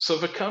So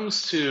if it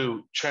comes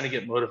to trying to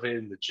get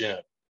motivated in the gym,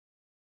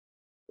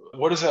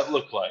 what does that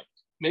look like?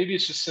 Maybe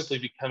it's just simply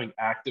becoming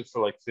active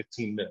for like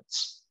 15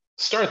 minutes.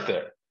 Start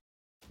there.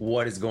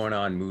 What is going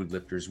on, Mood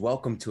Lifters?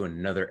 Welcome to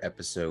another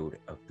episode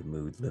of the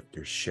Mood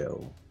Lifters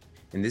Show.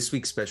 In this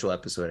week's special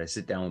episode, I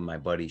sit down with my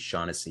buddy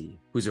Shaughnessy,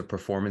 who's a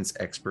performance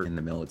expert in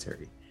the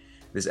military.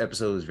 This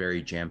episode is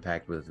very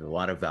jam-packed with a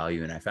lot of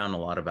value, and I found a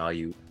lot of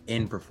value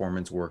in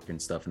performance work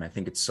and stuff, and I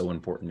think it's so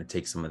important to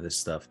take some of this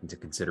stuff into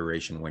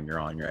consideration when you're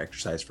on your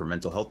exercise for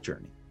mental health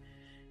journey.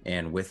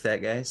 And with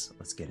that, guys,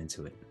 let's get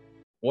into it.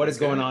 What is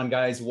going on,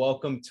 guys?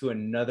 Welcome to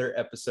another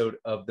episode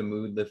of the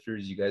Mood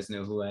Lifters. You guys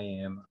know who I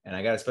am, and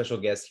I got a special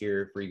guest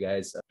here for you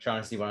guys.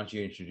 Shaughnessy, why don't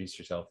you introduce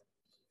yourself?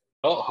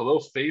 Well, hello,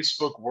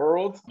 Facebook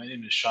world. My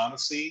name is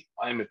Shaughnessy.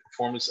 I'm a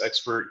performance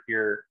expert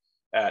here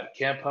at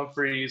Camp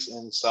Humphreys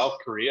in South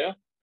Korea.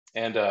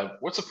 And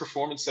what's a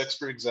performance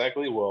expert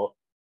exactly? Well,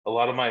 a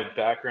lot of my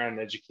background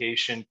and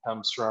education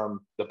comes from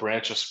the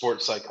branch of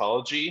sports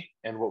psychology.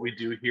 And what we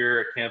do here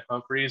at Camp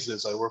Humphreys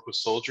is I work with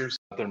soldiers,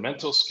 their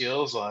mental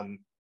skills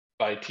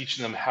by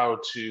teaching them how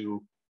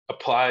to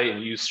apply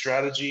and use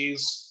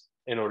strategies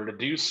in order to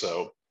do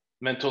so.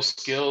 Mental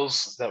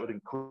skills that would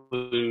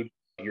include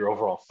your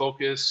overall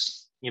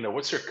focus,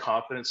 what's your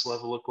confidence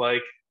level look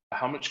like,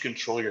 how much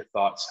control your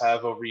thoughts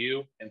have over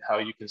you, and how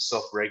you can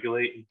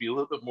self-regulate and be a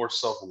little bit more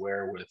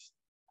self-aware with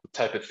the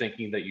type of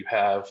thinking that you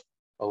have,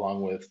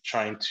 along with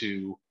trying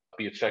to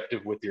be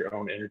effective with your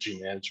own energy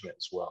management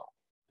as well.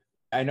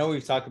 I know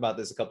we've talked about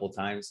this a couple of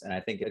times, and I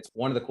think it's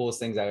one of the coolest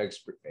things I've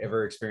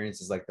ever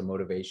experienced is like the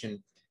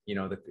motivation,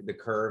 the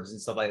curves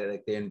and stuff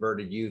like the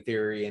inverted U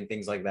theory and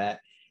things like that.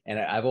 And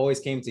I've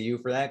always came to you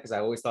for that because I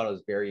always thought it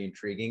was very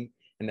intriguing.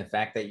 And the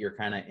fact that you're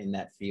kind of in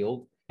that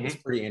field is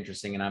pretty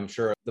interesting. And I'm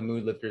sure the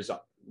Mood Lifters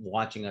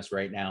watching us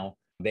right now,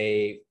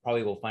 they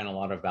probably will find a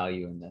lot of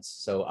value in this.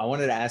 So I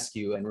wanted to ask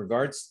you, in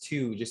regards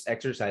to just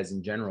exercise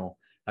in general,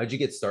 how'd you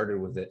get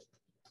started with it?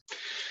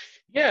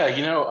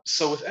 Yeah,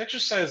 so with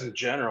exercise in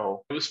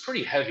general, it was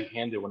pretty heavy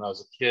handed when I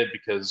was a kid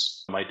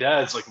because my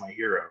dad's like my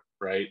hero,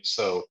 right?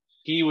 So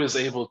he was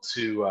able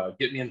to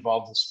get me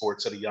involved in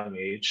sports at a young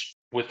age.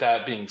 With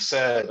that being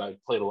said, I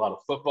played a lot of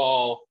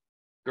football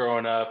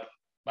growing up.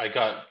 I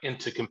got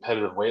into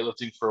competitive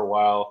weightlifting for a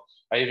while.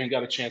 I even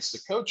got a chance to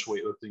coach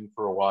weightlifting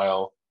for a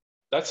while.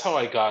 That's how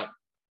I got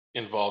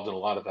involved in a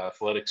lot of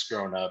athletics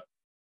growing up,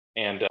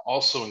 and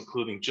also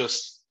including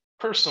just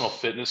personal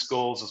fitness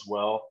goals as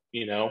well.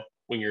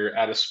 When you're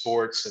out of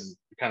sports and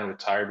you're kind of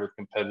retired with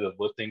competitive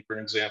lifting, for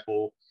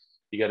example,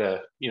 you got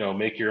to,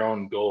 make your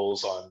own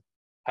goals on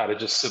how to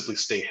just simply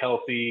stay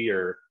healthy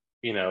or,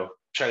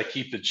 try to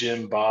keep the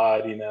gym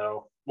bod,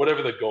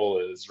 whatever the goal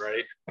is,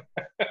 right?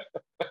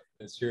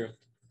 That's true.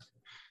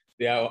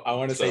 Yeah, I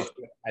want to say,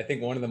 I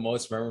think one of the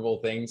most memorable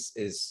things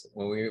is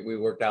when we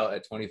worked out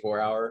at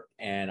 24-hour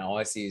and all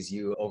I see is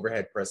you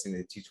overhead pressing the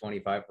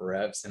 225 for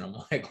reps. And I'm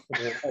like,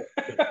 what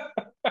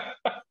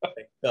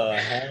the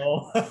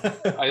hell?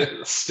 I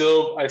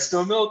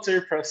still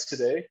military press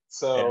today.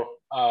 So,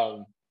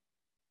 oh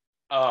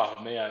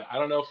man, I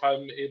don't know if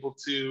I'm able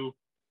to.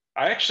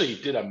 I actually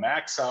did a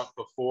max out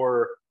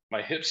before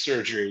my hip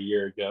surgery a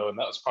year ago, and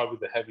that was probably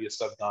the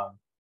heaviest I've done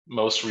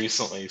most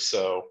recently.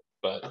 So,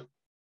 but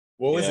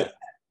what was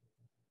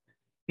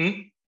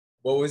it?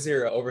 What was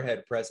your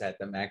overhead press at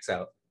the max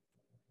out?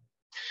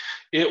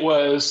 It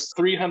was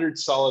 300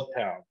 solid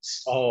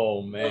pounds.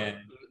 Oh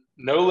man.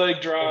 No leg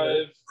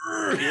drive,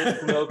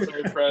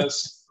 military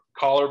press,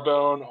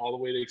 collarbone, all the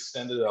way to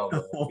extended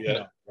elbow. Oh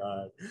yeah. My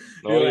God.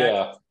 Oh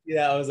yeah.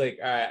 Yeah, I was like,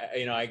 all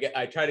right,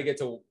 I try to get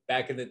to,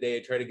 back in the day,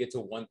 I tried to get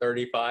to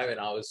 135 and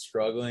I was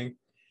struggling.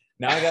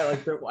 Now I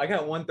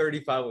got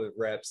 135 with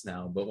reps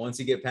now, but once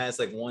you get past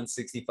like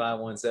 165,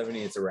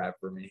 170, it's a wrap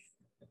for me.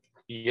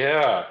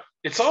 Yeah.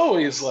 It's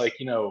always like,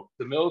 the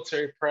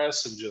military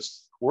press and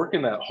just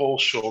working that whole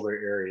shoulder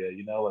area,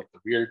 like the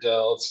rear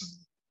delts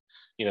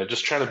and,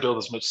 just trying to build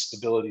as much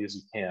stability as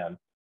you can.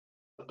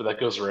 But that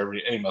goes for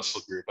any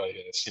muscle group, I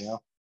guess,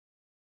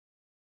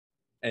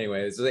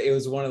 Anyways, it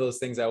was one of those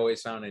things I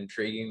always found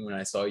intriguing when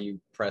I saw you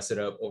press it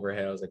up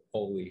overhead. I was like,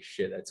 holy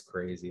shit, that's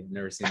crazy. I've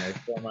never seen that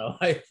before in my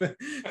life,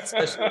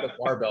 especially with a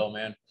barbell,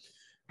 man.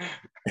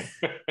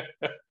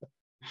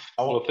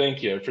 Well,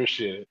 thank you. I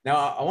appreciate it. Now,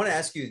 I want to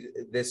ask you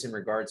this in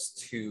regards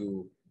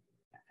to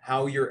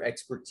how your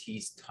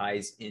expertise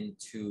ties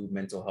into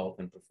mental health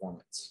and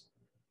performance.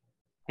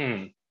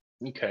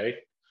 Okay.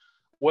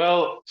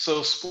 Well,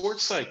 so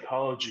sports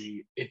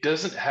psychology, it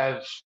doesn't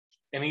have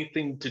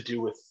anything to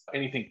do with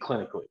anything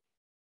clinically.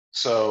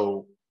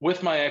 So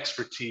with my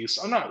expertise,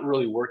 I'm not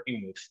really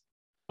working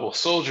with,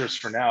 soldiers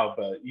for now,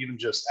 but even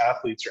just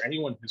athletes or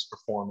anyone who's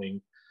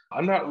performing.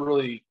 I'm not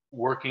really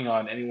working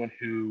on anyone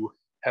who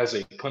has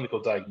a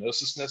clinical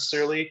diagnosis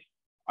necessarily.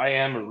 I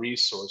am a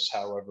resource,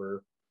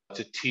 however,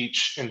 to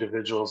teach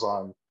individuals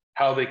on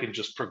how they can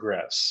just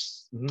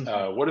progress.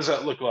 What does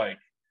that look like?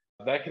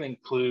 That can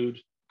include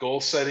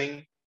goal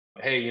setting.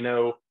 Hey,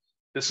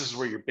 this is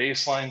where your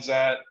baseline's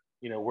at.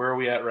 Where are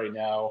we at right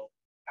now?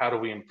 How do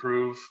we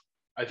improve?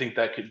 I think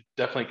that could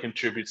definitely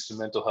contributes to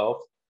mental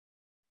health.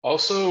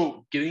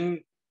 Also,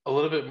 getting a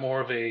little bit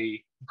more of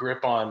a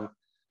grip on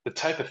the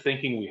type of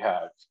thinking we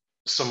have.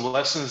 Some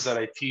lessons that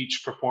I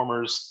teach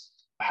performers: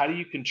 how do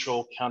you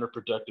control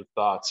counterproductive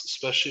thoughts,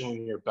 especially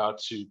when you're about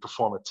to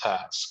perform a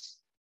task?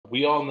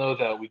 We all know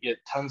that we get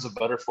tons of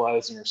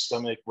butterflies in your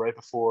stomach right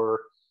before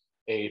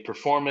a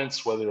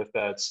performance, whether if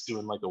that's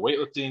doing like a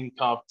weightlifting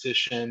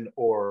competition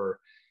or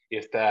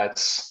if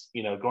that's,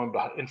 going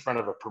in front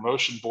of a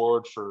promotion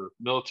board for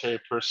military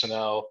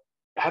personnel.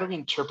 How do we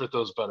interpret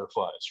those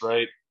butterflies,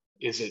 right?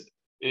 Is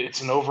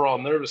it's an overall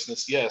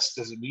nervousness? Yes.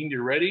 Does it mean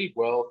you're ready?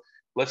 Well,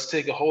 let's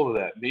take a hold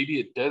of that. Maybe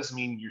it does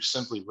mean you're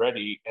simply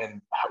ready.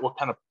 And what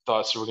kind of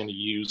thoughts are we going to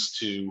use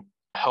to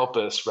help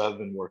us rather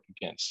than work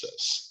against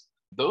us?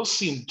 Those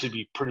seem to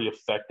be pretty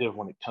effective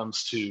when it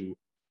comes to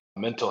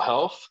mental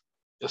health,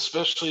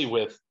 especially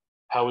with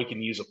how we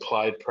can use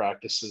applied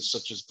practices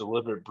such as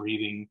deliberate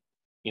breathing.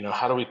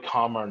 How do we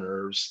calm our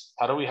nerves?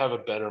 How do we have a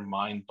better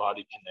mind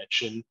body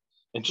connection?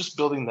 And just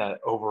building that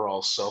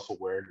overall self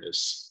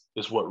awareness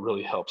is what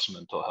really helps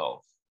mental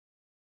health.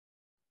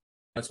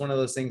 It's one of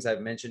those things I've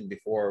mentioned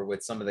before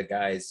with some of the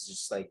guys,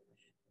 just like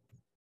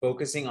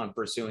focusing on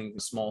pursuing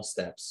small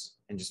steps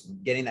and just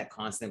getting that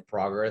constant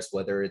progress,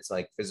 whether it's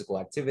like physical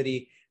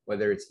activity,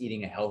 whether it's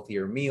eating a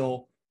healthier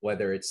meal,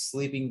 whether it's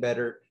sleeping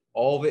better,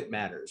 all of it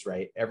matters,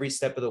 right? Every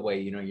step of the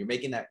way, you're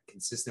making that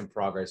consistent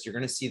progress. You're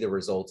going to see the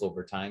results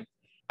over time.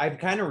 I've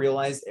kind of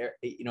realized,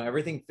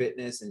 everything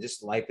fitness and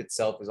just life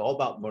itself is all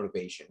about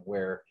motivation,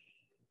 where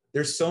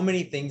there's so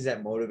many things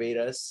that motivate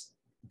us,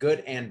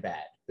 good and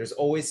bad. There's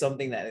always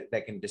something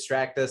that can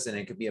distract us, and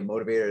it could be a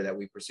motivator that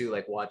we pursue,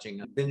 like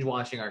binge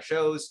watching our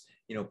shows,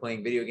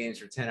 playing video games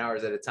for 10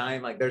 hours at a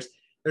time. Like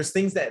there's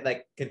things that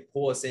like can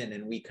pull us in,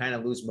 and we kind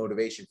of lose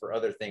motivation for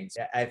other things.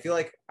 I feel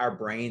like our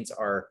brains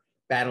are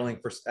battling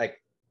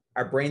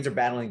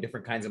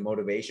different kinds of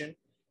motivation,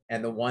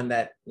 and the one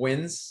that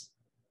wins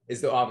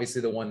is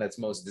obviously the one that's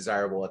most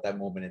desirable at that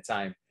moment in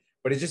time.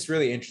 But it's just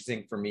really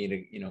interesting for me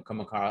to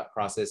come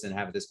across this and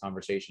have this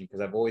conversation,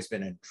 because I've always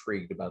been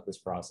intrigued about this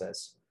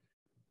process.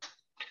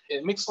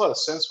 It makes a lot of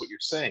sense what you're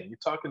saying. You're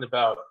talking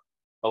about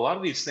a lot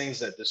of these things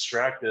that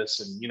distract us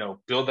and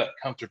build that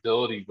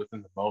comfortability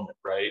within the moment,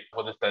 right?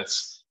 Whether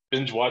that's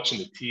binge watching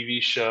the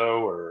TV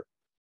show or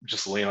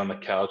just laying on the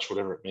couch,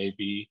 whatever it may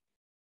be.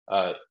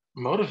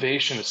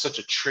 Motivation is such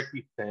a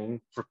tricky thing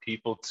for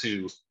people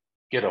to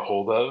get a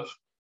hold of.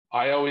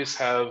 I always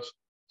have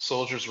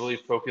soldiers really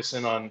focus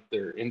in on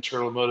their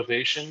internal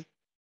motivation.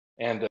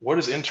 And what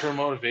is internal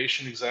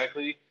motivation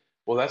exactly?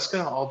 Well, that's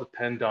going to all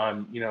depend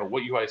on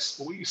what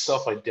you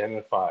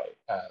self-identify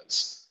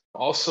as.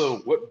 Also,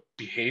 what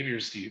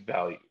behaviors do you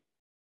value?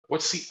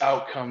 What's the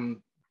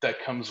outcome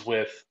that comes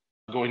with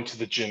going to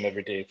the gym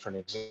every day, for an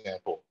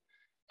example?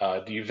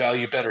 Do you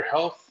value better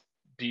health?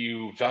 Do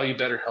you value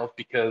better health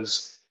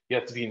because you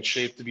have to be in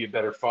shape to be a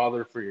better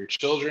father for your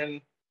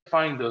children?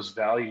 Find those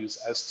values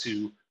as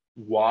to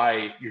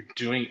why you're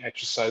doing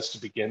exercise to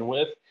begin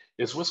with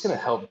is what's going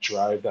to help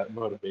drive that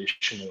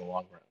motivation in the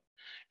long run.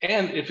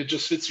 And if it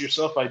just fits your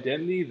self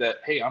identity that,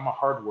 hey, I'm a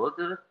hard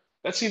worker,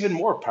 that's even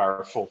more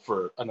powerful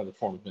for another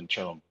form of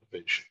internal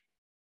motivation.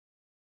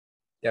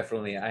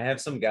 Definitely. I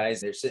have some guys,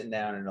 they're sitting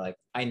down and they're like,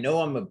 I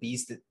know I'm a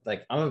beast.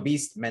 Like, I'm a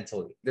beast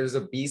mentally. There's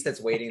a beast that's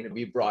waiting to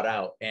be brought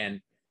out. And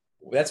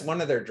that's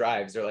one of their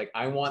drives. They're like,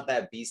 I want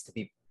that beast to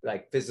be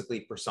like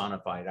physically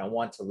personified. I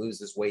want to lose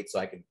this weight so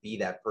I can be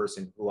that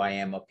person who I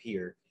am up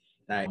here.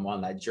 And I'm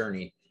on that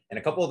journey. And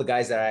a couple of the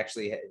guys that I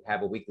actually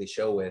have a weekly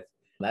show with,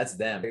 that's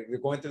them. They're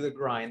going through the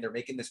grind. They're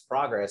making this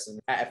progress. And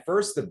at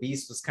first, the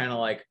beast was kind of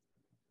like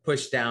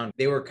pushed down.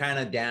 They were kind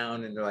of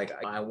down and they're like,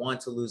 I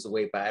want to lose the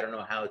weight, but I don't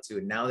know how to.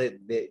 And now that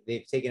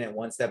they've taken it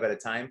one step at a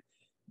time,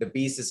 the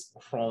beast is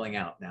crawling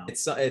out now.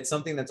 It's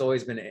something that's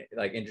always been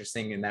like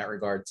interesting in that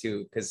regard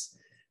too, because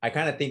I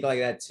kind of think like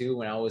that too.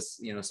 When I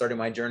was, starting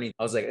my journey,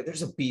 I was like,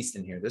 there's a beast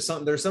in here.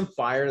 There's some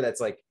fire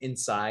that's like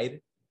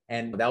inside.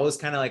 And that was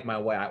kind of like my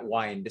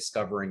why in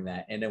discovering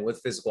that. And then with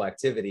physical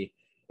activity,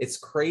 it's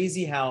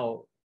crazy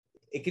how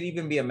it could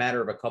even be a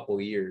matter of a couple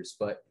of years,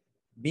 but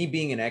me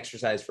being in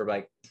exercise for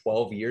like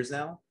 12 years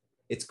now,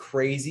 it's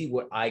crazy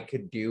what I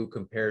could do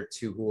compared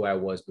to who I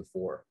was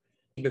before.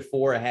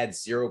 Before I had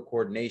zero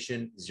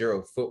coordination,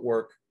 zero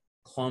footwork,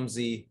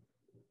 clumsy.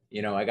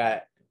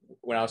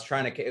 When I was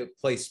trying to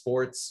play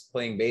sports,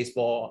 playing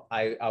baseball,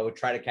 I would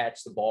try to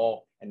catch the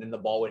ball and then the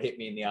ball would hit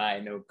me in the eye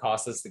and it would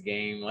cost us the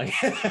game, like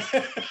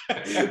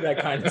that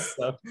kind of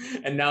stuff.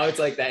 And now it's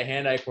like that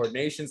hand-eye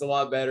coordination's a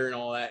lot better and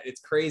all that.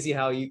 It's crazy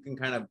how you can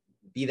kind of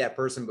be that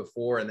person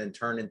before and then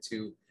turn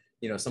into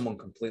someone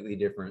completely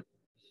different.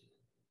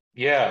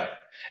 Yeah.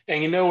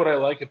 And what I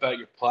like about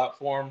your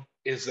platform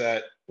is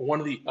that one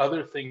of the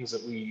other things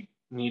that we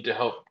need to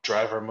help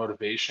drive our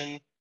motivation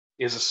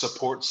is a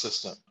support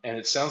system. And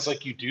it sounds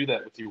like you do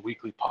that with your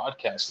weekly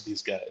podcast with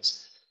these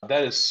guys.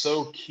 That is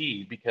so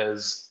key,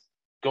 because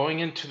going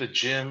into the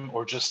gym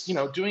or just,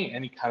 doing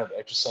any kind of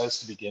exercise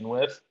to begin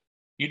with,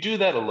 you do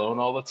that alone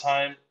all the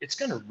time, it's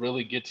going to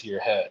really get to your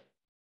head.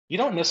 You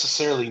don't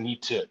necessarily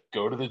need to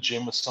go to the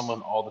gym with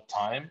someone all the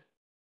time,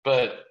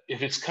 But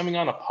if it's coming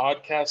on a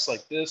podcast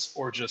like this,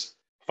 or just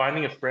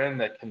finding a friend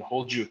that can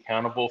hold you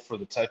accountable for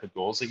the type of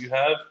goals that you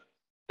have,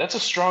 that's a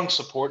strong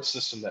support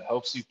system that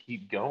helps you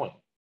keep going.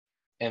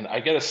 And I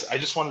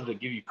just wanted to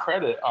give you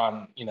credit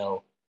on,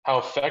 how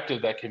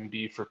effective that can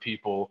be for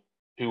people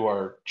who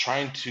are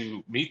trying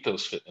to meet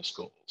those fitness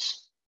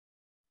goals.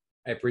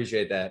 I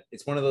appreciate that.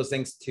 It's one of those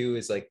things too,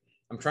 is like,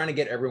 I'm trying to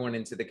get everyone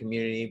into the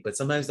community, but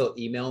sometimes they'll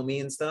email me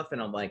and stuff.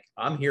 And I'm like,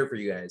 I'm here for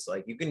you guys.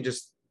 Like, you can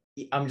just,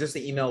 I'm just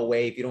an email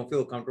away. If you don't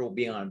feel comfortable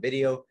being on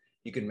video,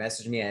 you can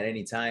message me at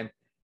any time.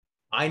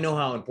 I know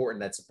how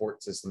important that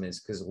support system is,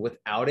 because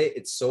without it,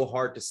 it's so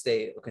hard to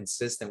stay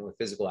consistent with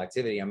physical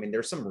activity. I mean,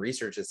 there's some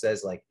research that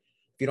says like,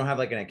 if you don't have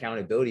like an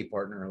accountability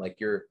partner, like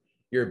your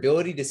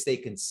ability to stay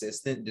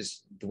consistent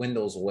just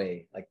dwindles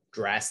away like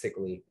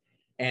drastically.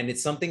 And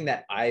it's something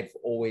that I've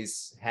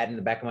always had in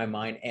the back of my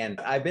mind. And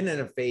I've been in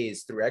a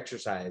phase through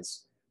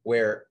exercise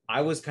where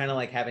I was kind of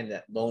like having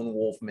that lone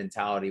wolf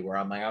mentality where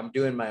I'm like, I'm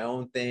doing my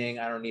own thing.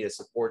 I don't need a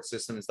support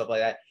system and stuff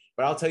like that.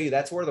 But I'll tell you,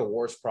 that's where the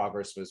worst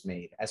progress was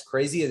made. As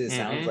crazy as it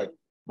sounds, like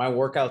my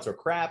workouts are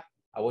crap.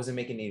 I wasn't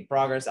making any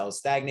progress. I was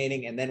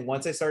stagnating. And then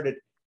once I started,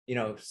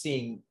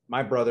 seeing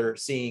my brother,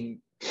 seeing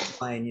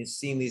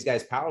these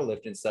guys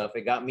powerlift and stuff,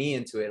 it got me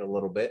into it a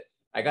little bit.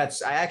 I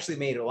actually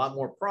made a lot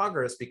more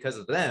progress because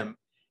of them.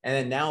 And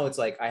then now it's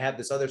like I have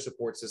this other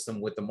support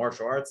system with the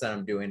martial arts that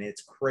I'm doing.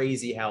 It's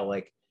crazy how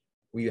like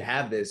we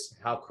have this,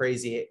 how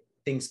crazy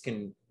things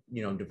can,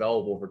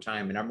 develop over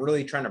time. And I'm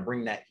really trying to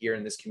bring that here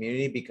in this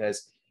community,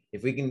 because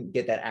if we can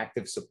get that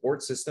active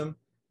support system,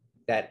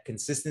 that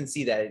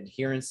consistency, that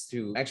adherence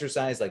to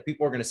exercise, like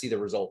people are going to see the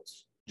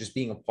results just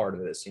being a part of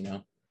this,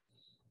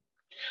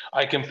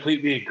 I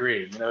completely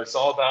agree. It's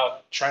all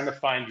about trying to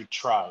find your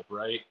tribe,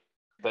 right?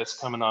 That's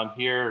coming on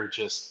here, or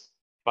just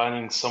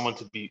finding someone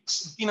to be,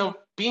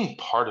 being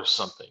part of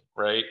something,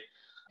 right,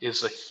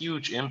 is a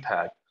huge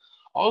impact.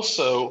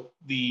 Also,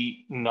 the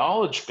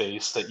knowledge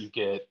base that you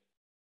get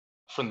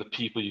from the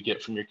people you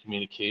get from your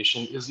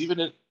communication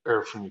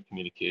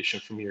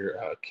from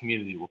your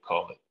community, we'll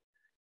call it,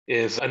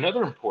 is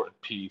another important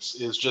piece,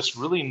 is just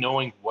really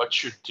knowing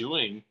what you're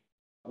doing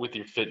with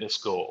your fitness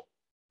goal.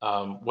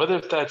 Whether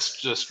that's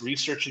just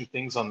researching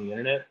things on the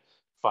internet,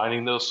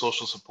 finding those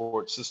social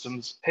support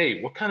systems.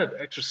 Hey, what kind of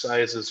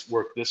exercises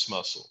work this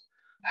muscle?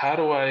 How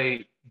do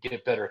I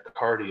get better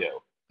cardio?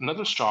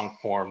 Another strong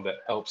form that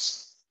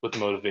helps with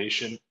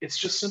motivation, it's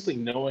just simply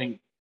knowing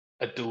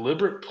a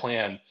deliberate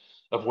plan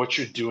of what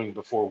you're doing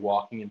before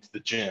walking into the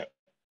gym.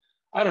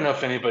 I don't know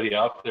if anybody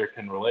out there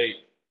can relate,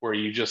 where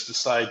you just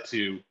decide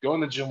to go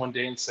in the gym one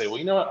day and say, well,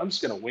 you know what, I'm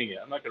just going to wing it.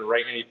 I'm not going to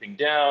write anything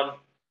down.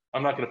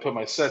 I'm not going to put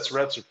my sets,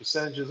 reps, or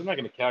percentages. I'm not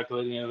going to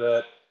calculate any of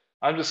that.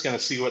 I'm just going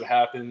to see what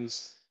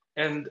happens.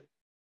 And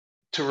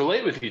to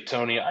relate with you,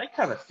 Tony, I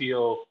kind of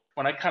feel,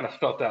 when I kind of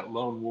felt that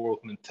lone wolf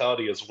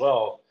mentality as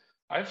well,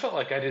 I felt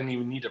like I didn't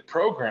even need a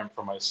program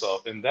for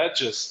myself. And that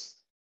just,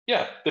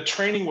 yeah, the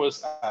training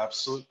was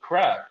absolute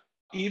crap.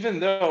 Even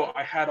though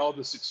I had all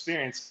this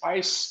experience,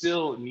 I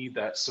still need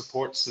that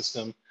support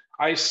system.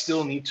 I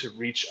still need to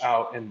reach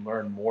out and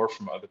learn more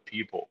from other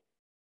people.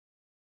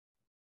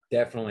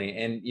 Definitely.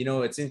 And,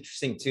 it's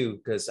interesting too,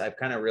 because I've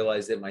kind of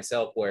realized it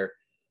myself, where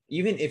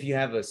even if you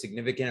have a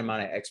significant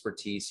amount of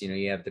expertise,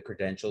 you have the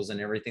credentials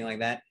and everything like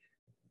that,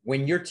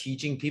 when you're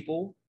teaching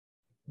people,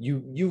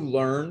 you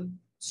learn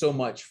so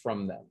much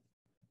from them.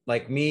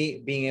 Like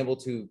me being able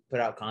to put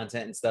out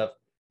content and stuff,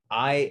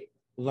 I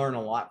learn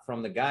a lot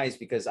from the guys,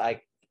 because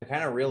I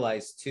kind of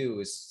realized too,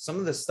 is some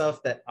of the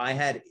stuff that I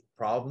had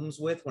problems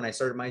with when I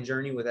started my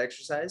journey with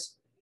exercise,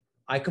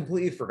 I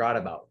completely forgot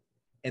about.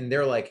 And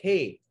they're like,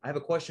 hey, I have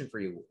a question for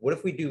you. What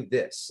if we do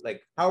this?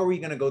 Like, how are we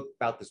going to go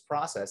about this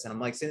process? And I'm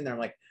like sitting there, I'm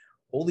like,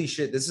 holy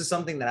shit, this is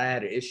something that I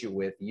had an issue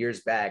with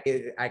years back.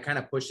 I kind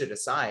of pushed it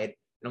aside,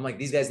 and I'm like,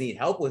 these guys need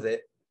help with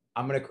it.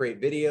 I'm going to create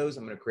videos.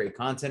 I'm going to create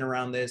content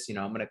around this. I'm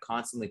going to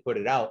constantly put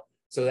it out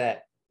so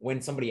that when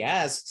somebody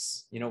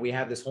asks, we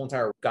have this whole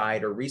entire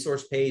guide or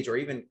resource page, or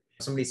even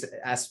somebody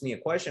asks me a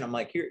question, I'm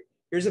like,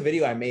 here's a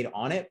video I made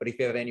on it. But if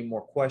you have any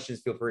more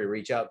questions, feel free to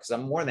reach out, because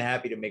I'm more than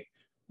happy to make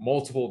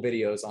multiple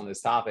videos on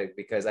this topic,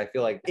 because I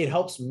feel like it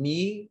helps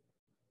me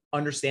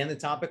understand the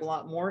topic a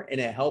lot more,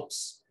 and it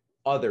helps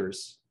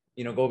others,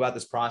 go about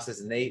this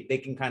process, and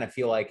they can kind of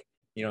feel like,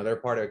 they're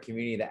part of a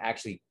community that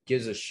actually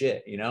gives a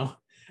shit, and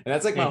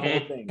that's like my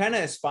whole thing. Kind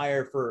of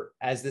aspire for,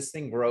 as this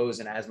thing grows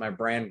and as my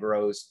brand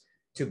grows,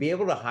 to be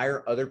able to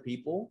hire other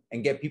people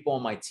and get people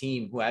on my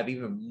team who have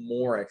even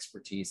more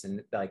expertise,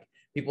 and like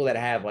people that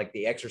have like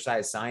the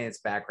exercise science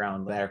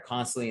background, that are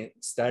constantly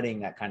studying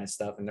that kind of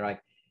stuff. And they're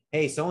like,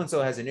 hey,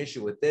 so-and-so has an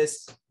issue with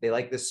this. They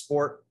like this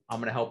sport. I'm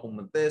going to help them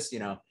with this,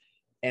 and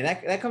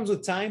that comes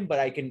with time, but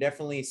I can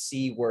definitely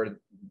see where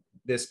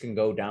this can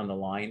go down the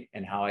line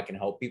and how I can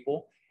help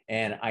people.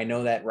 And I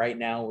know that right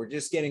now we're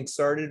just getting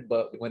started,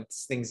 but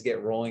once things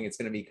get rolling, it's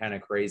going to be kind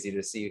of crazy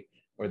to see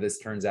where this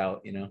turns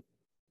out,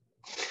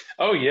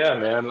 Oh yeah,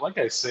 man. Like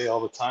I say all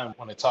the time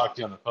when I talk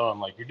to you on the phone,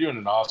 like, you're doing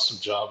an awesome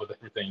job with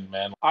everything,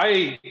 man.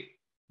 I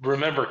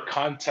remember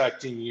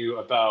contacting you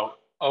about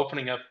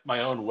opening up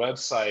my own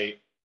website,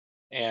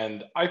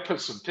 and I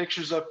put some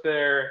pictures up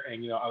there,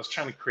 and I was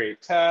trying to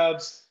create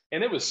tabs,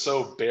 and it was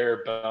so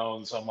bare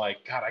bones. I'm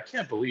like, God, I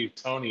can't believe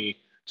Tony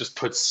just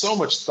put so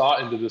much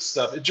thought into this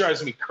stuff. It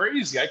drives me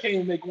crazy. I can't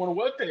even make one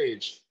web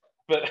page.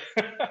 But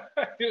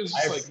it was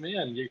just I like,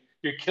 man,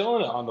 you're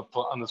killing it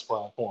on this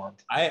platform.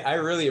 I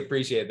really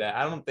appreciate that.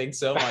 I don't think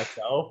so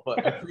myself,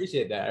 but I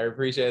appreciate that. I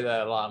appreciate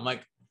that a lot. I'm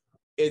like,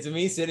 it's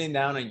me sitting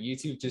down on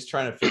YouTube just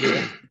trying to figure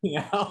everything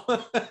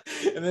out.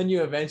 And then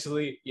you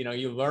eventually,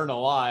 you learn a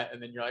lot,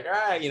 and then you're like, all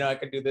right, I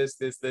could do this,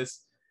 this,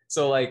 this.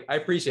 So like, I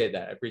appreciate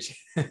that. I appreciate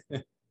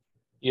it.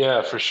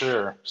 Yeah, for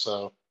sure.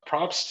 So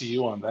props to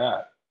you on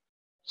that.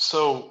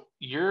 So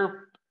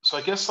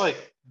I guess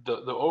like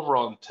the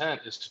overall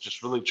intent is to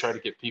just really try to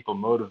get people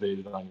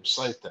motivated on your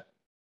site then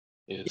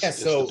Yeah. is the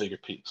So bigger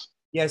piece.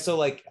 yeah, so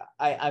like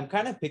I'm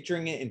kind of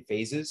picturing it in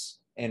phases.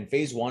 And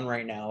phase one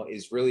right now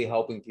is really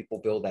helping people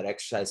build that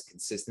exercise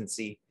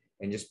consistency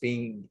and just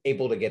being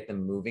able to get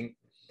them moving.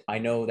 I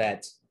know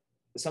that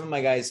some of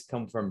my guys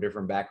come from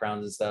different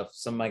backgrounds and stuff.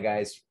 Some of my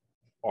guys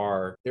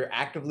they're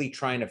actively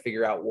trying to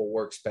figure out what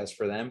works best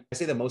for them. I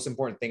say the most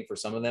important thing for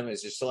some of them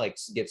is just to like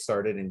get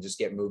started and just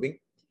get moving.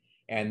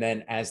 And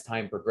then as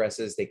time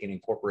progresses, they can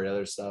incorporate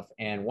other stuff.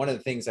 And one of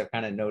the things I've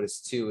kind of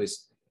noticed too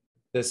is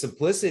the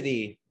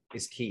simplicity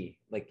is key.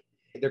 Like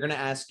they're going to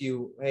ask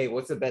you, hey,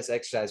 what's the best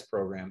exercise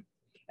program?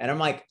 And I'm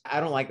like, I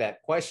don't like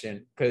that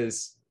question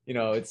because,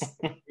 it's,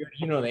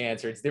 the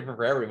answer. It's different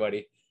for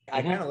everybody.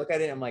 I kind of look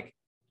at it. I'm like,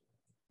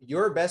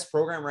 your best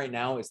program right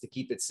now is to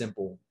keep it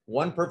simple.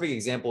 One perfect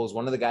example is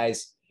one of the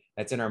guys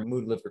that's in our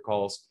mood lifter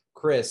calls,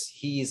 Chris.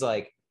 He's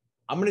like,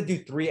 I'm going to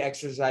do 3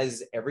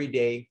 exercises every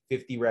day,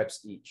 50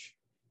 reps each.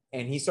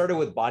 And he started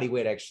with body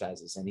weight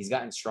exercises and he's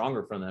gotten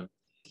stronger from them.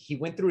 He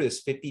went through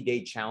this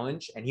 50-day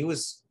challenge and he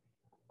was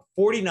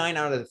 49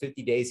 out of the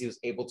 50 days he was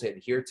able to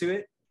adhere to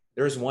it.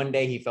 There was one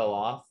day he fell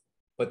off,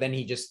 but then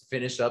he just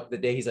finished up the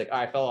day. He's like,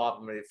 I fell off.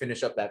 I'm going to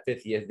finish up that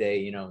 50th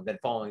day, that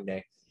following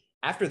day.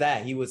 After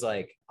that, he was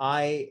like,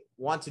 I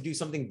want to do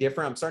something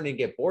different. I'm starting to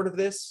get bored of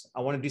this. I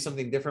want to do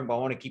something different, but I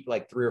want to keep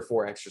like 3 or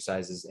 4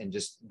 exercises and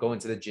just go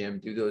into the gym,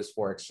 do those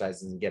 4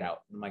 exercises and get out.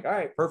 I'm like, all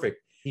right,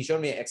 perfect. He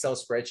showed me an Excel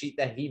spreadsheet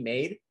that he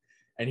made.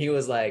 And he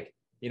was like,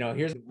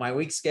 here's my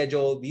week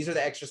schedule. These are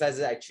the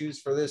exercises I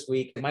choose for this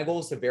week. My goal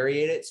is to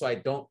variate it so I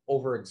don't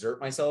overexert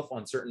myself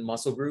on certain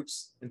muscle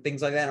groups and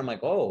things like that. I'm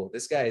like, oh,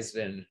 this guy's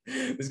been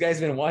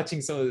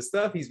watching some of the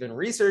stuff. He's been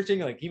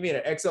researching. Like he made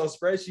an Excel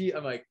spreadsheet.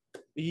 I'm like,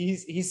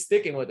 he's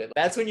sticking with it.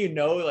 That's when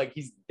like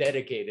he's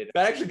dedicated.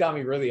 That actually got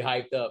me really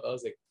hyped up. I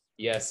was like,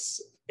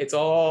 yes, it's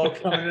all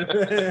coming.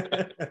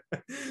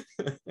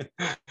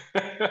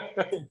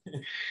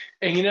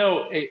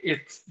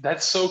 And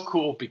that's so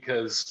cool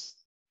because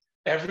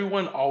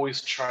everyone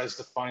always tries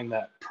to find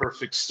that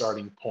perfect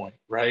starting point,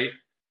 right?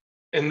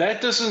 And that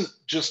doesn't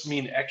just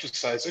mean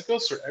exercise, it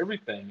goes for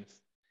everything.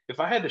 If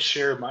I had to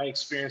share my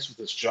experience with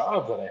this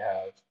job that I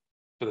have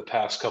for the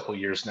past couple of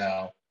years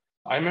now,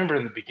 I remember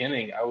in the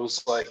beginning, I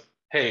was like,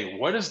 hey,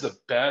 what is the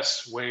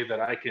best way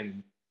that I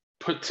can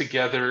put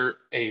together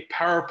a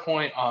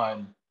PowerPoint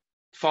on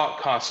thought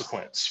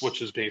consequence,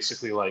 which is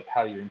basically like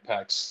how your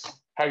thoughts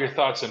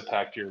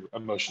impact your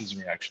emotions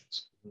and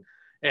reactions.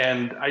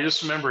 And I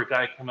just remember a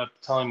guy come up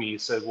telling me, he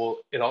said, well,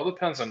 it all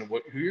depends on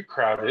who your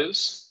crowd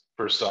is,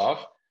 first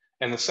off.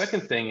 And the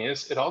second thing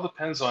is, it all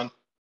depends on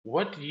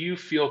what do you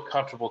feel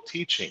comfortable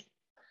teaching.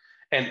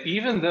 And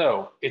even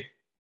though it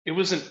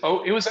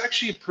was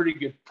actually a pretty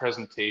good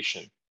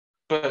presentation,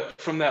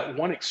 but from that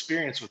one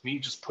experience with me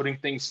just putting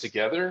things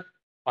together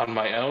on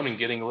my own and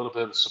getting a little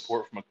bit of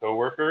support from a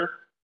coworker,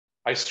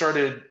 I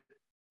started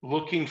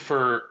looking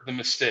for the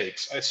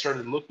mistakes. I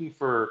started looking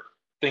for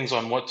things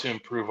on what to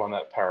improve on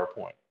that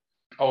PowerPoint.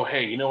 Oh,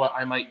 hey, you know what?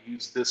 I might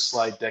use this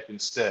slide deck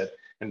instead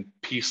and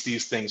piece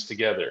these things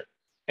together.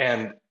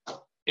 And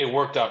it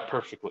worked out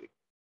perfectly.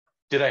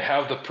 Did I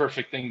have the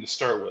perfect thing to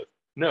start with?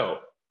 No,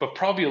 but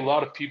probably a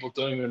lot of people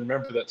don't even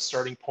remember that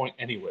starting point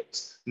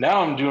anyways.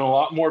 Now I'm doing a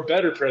lot more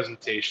better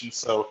presentations,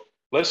 so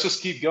let's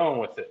just keep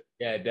going with it.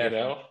 Yeah,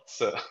 definitely.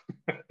 So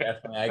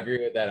definitely. I agree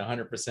with that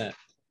 100%.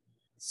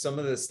 Some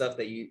of the stuff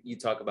that you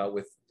talk about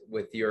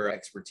with your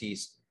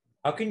expertise,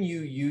 how can you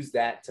use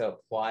that to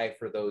apply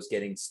for those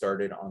getting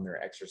started on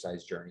their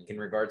exercise journey in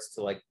regards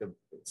to like the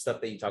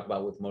stuff that you talk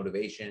about with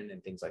motivation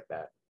and things like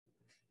that?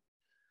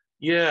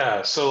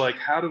 Yeah, so like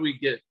how do we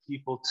get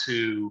people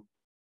to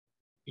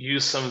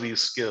use some of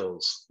these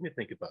skills? Let me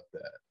think about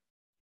that.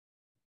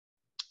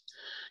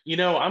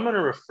 I'm going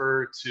to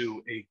refer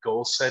to a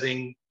goal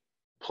setting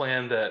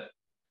plan that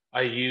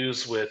I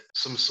use with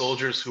some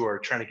soldiers who are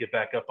trying to get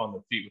back up on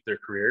their feet with their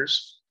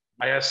careers.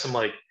 I ask them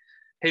like,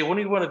 hey, what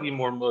do you want to be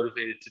more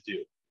motivated to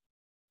do?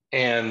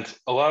 And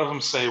a lot of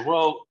them say,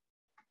 well,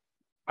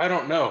 I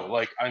don't know.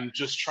 Like, I'm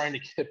just trying to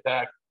get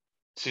back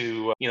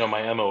to,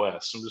 my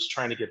MOS. I'm just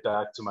trying to get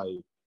back to my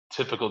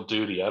typical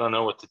duty. I don't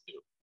know what to do.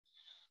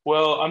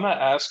 Well, I'm not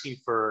asking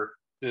for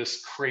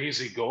this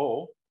crazy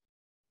goal,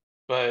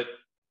 but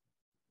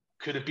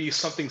could it be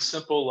something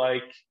simple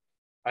like,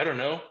 I don't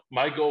know,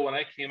 my goal when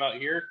I came out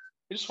here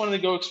I just wanted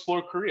to go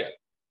explore Korea.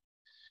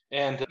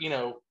 And,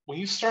 when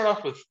you start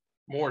off with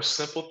more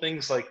simple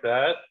things like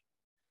that,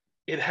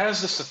 it has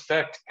this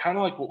effect, kind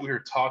of like what we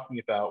were talking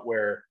about,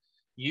 where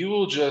you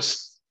will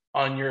just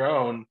on your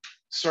own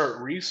start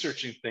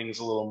researching things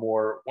a little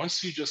more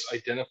once you just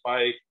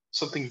identify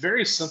something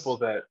very simple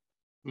that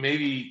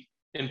maybe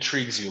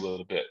intrigues you a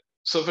little bit.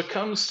 So if it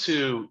comes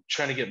to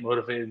trying to get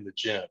motivated in the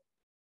gym,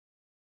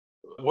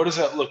 what does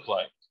that look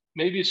like?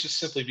 Maybe it's just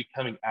simply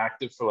becoming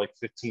active for like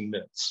 15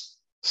 minutes.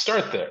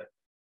 Start there,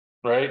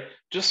 right?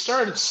 Just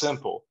start it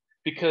simple,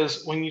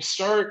 because when you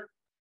start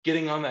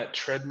getting on that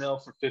treadmill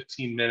for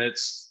 15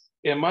 minutes,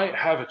 it might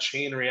have a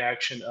chain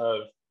reaction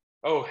of,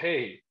 oh,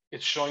 hey,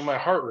 it's showing my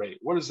heart rate.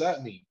 What does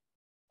that mean?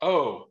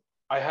 Oh,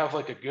 I have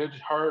like a good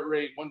heart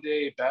rate one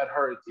day, bad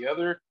heart rate the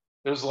other.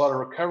 There's a lot of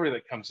recovery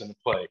that comes into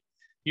play.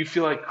 You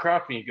feel like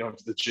crap when you go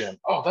into the gym.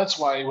 Oh, that's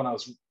why when I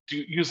was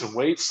using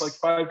weights like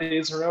 5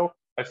 days in a row,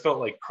 I felt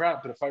like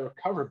crap. But if I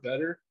recover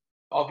better,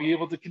 I'll be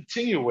able to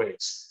continue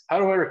weights. How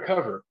do I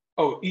recover?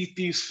 Oh, eat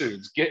these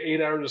foods, get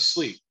 8 hours of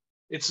sleep.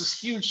 It's this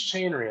huge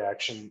chain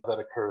reaction that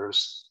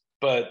occurs.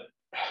 But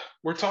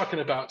we're talking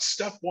about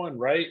step one,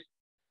 right?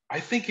 I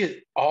think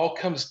it all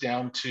comes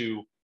down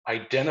to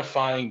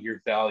identifying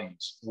your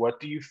values. What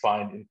do you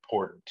find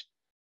important?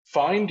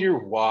 Find your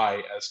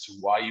why as to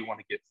why you want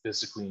to get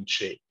physically in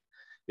shape.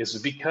 Is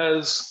it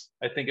because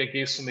I think I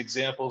gave some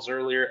examples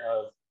earlier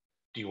of,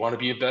 do you want to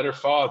be a better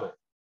father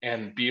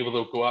and be able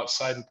to go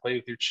outside and play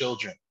with your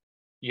children?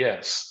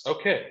 Yes.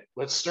 Okay,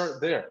 let's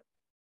start there.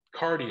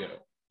 Cardio,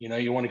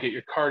 you want to get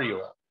your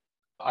cardio up.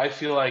 I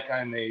feel like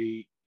I'm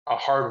a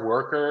hard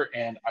worker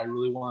and I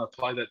really want to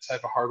apply that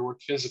type of hard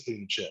work physically in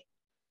the gym.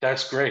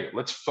 That's great.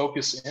 Let's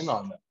focus in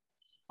on them.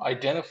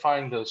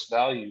 Identifying those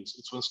values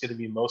is what's going to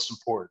be most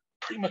important.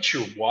 Pretty much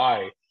your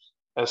why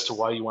as to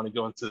why you want to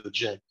go into the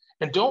gym.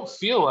 And don't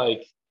feel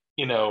like,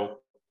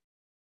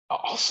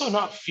 also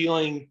not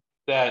feeling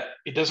that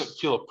it doesn't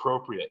feel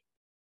appropriate.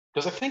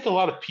 Because I think a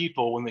lot of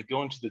people, when they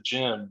go into the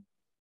gym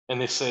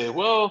and they say,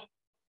 well,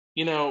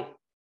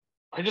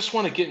 I just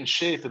want to get in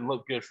shape and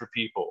look good for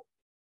people.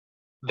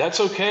 That's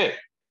okay.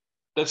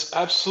 That's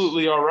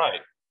absolutely all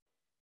right.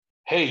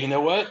 Hey, you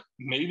know what?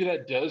 Maybe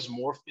that does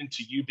morph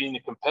into you being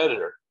a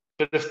competitor.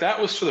 But if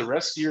that was for the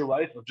rest of your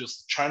life of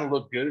just trying to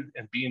look good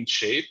and be in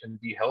shape and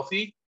be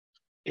healthy,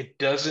 it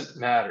doesn't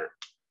matter.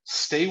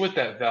 Stay with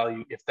that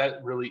value if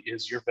that really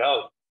is your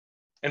value.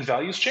 And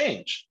values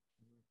change.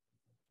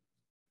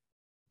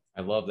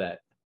 I love that.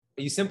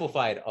 You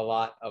simplified a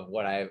lot of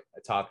what I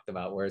talked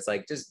about, where it's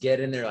like, just get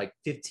in there like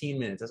 15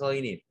 minutes. That's all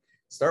you need.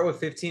 Start with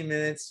 15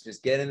 minutes,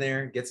 just get in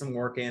there, get some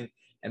work in,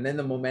 and then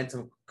the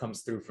momentum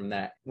comes through from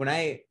that. When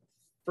I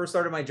first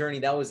started my journey,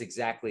 that was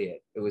exactly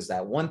it. It was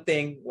that one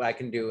thing what I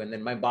can do. And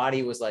then my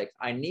body was like,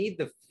 I need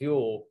the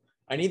fuel.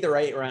 I need the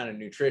right amount of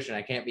nutrition.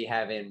 I can't be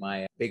having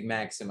my Big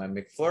Macs and my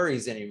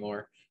McFlurries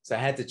anymore. So I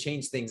had to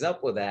change things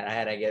up with that. I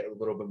had to get a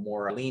little bit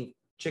more lean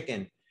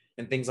chicken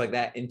and things like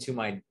that into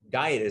my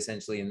diet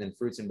essentially, and then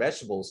fruits and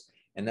vegetables.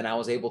 And then I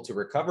was able to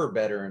recover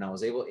better,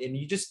 and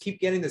you just keep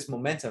getting this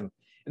momentum.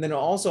 And then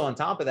also on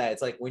top of that,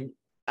 it's like when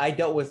I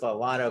dealt with a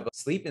lot of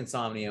sleep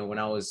insomnia when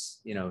I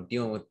was,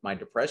 dealing with my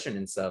depression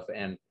and stuff.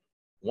 And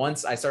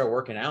once I started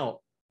working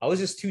out, I was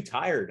just too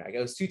tired. I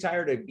was too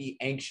tired to be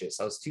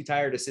anxious. I was too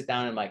tired to sit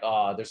down and like,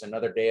 oh, there's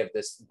another day of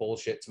this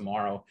bullshit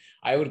tomorrow.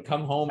 I would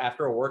come home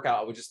after a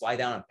workout. I would just lie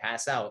down and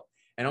pass out.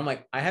 And I'm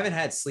like, I haven't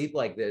had sleep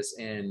like this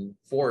in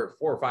four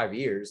or 5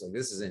 years. Like,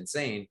 this is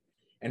insane.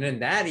 And then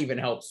that even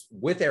helps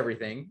with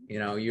everything.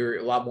 You're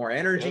a lot more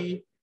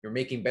energy. You're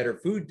making better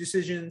food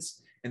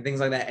decisions and things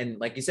like that. And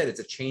like you said, it's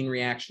a chain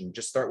reaction.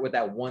 Just start with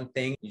that one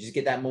thing. You just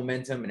get that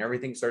momentum and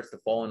everything starts to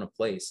fall into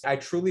place. I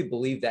truly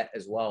believe that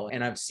as well.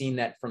 And I've seen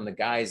that from the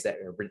guys that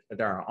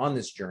are on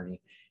this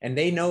journey. And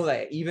they know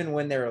that even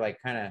when they're like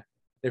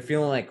they're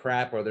feeling like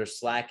crap or they're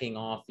slacking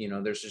off,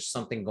 there's just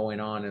something going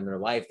on in their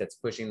life that's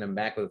pushing them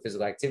back with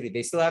physical activity.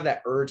 They still have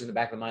that urge in the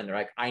back of the mind. They're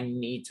like, I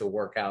need to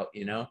work out,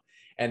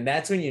 And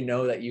that's when you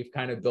know that you've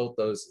kind of built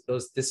those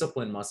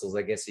discipline muscles,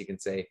 I guess you can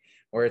say,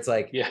 where it's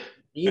like, yeah.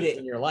 You need it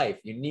in your life.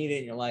 You need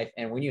it in your life.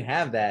 And when you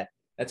have that,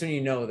 that's when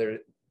you know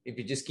if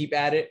you just keep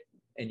at it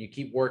and you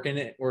keep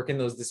working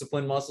those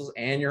discipline muscles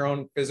and your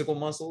own physical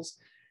muscles,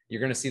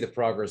 you're going to see the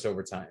progress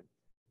over time.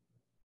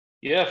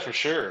 Yeah, for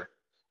sure.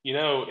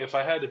 If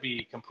I had to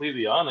be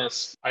completely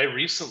honest, I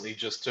recently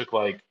just took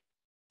like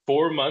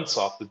 4 months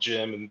off the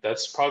gym, and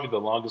that's probably the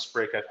longest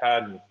break I've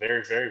had in a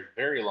very, very,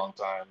 very long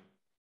time.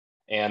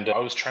 And I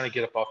was trying to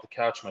get up off the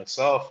couch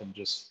myself and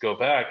just go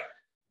back.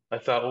 I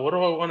thought, well, what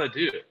do I want to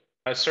do?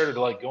 I started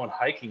like going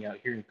hiking out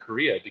here in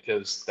Korea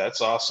because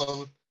that's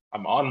awesome.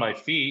 I'm on my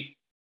feet.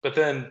 But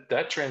then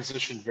that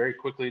transitioned very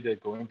quickly to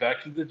going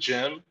back to the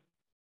gym.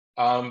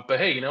 But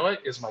hey, you know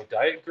what? Is my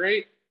diet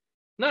great?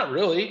 Not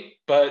really.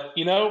 But,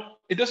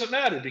 it doesn't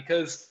matter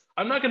because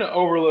I'm not going to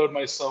overload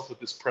myself with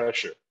this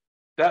pressure.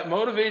 That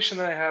motivation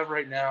that I have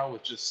right now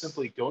with just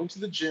simply going to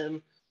the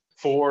gym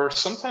for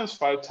sometimes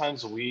 5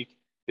 times a week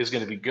is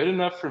going to be good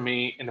enough for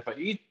me. And if I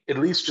eat at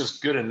least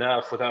just good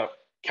enough without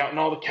counting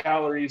all the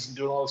calories and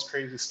doing all this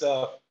crazy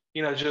stuff.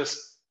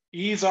 Just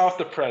ease off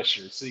the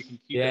pressure so you can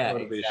keep that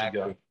motivation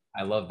going.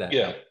 I love that.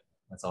 Yeah.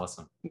 That's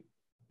awesome.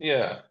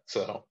 Yeah.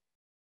 So,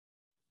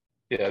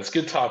 yeah, it's a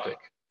good topic.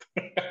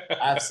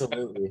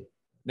 Absolutely.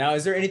 Now,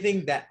 is there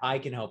anything that I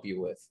can help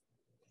you with?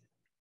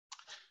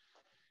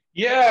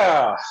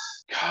 Yeah.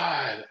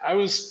 God, I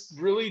was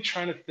really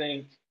trying to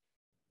think,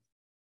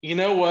 you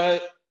know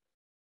what?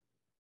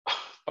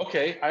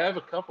 Okay, I have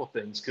a couple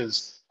things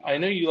because I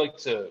know you like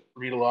to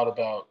read a lot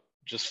about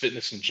just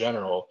fitness in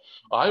general.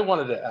 I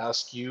wanted to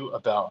ask you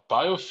about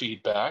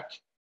biofeedback.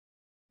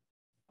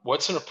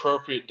 What's an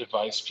appropriate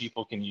device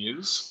people can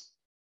use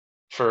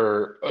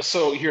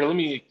so here,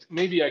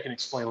 maybe I can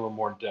explain a little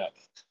more in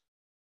depth.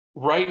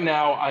 Right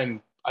now,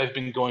 I've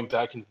been going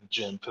back into the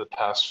gym for the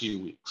past few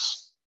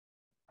weeks.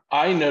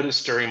 I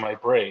noticed during my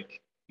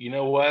break, you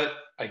know what?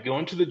 I go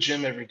into the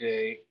gym every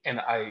day and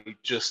I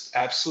just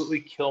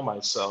absolutely kill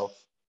myself.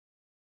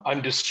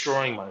 I'm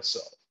destroying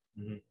myself.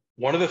 Mm-hmm.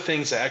 One of the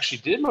things that actually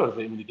did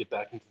motivate me to get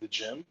back into the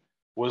gym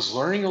was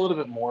learning a little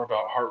bit more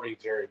about heart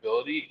rate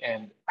variability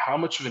and how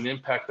much of an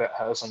impact that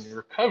has on your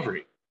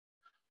recovery.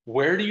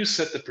 Where do you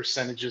set the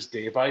percentages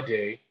day by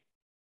day?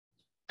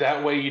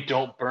 That way you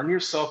don't burn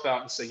yourself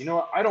out and say, you know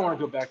what, I don't want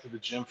to go back to the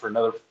gym for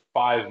another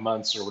 5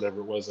 months or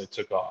whatever it was I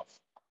took off,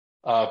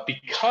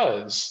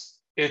 because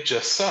it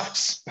just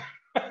sucks.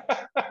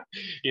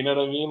 You know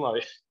what I mean?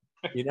 Like,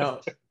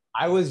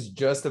 I was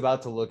just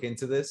about to look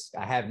into this.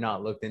 I have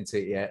not looked into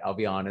it yet. I'll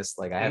be honest.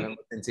 Like, I haven't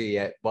looked into it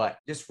yet, but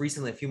just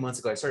recently, a few months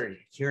ago, I started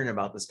hearing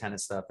about this kind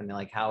of stuff and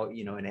like how,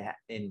 it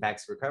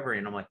impacts recovery.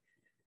 And I'm like,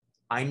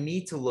 I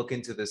need to look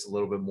into this a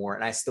little bit more,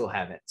 and I still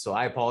haven't. So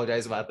I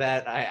apologize about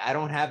that. I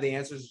don't have the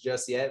answers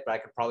just yet, but I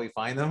could probably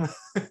find them.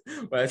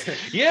 But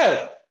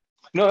yeah,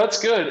 no, that's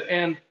good.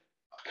 And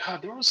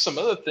God, there was some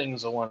other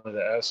things I wanted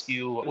to ask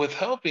you. With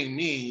helping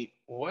me,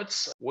 what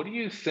do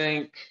you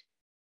think?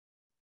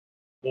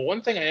 Well,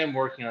 one thing I am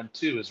working on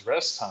too is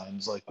rest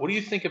times. Like, what do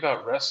you think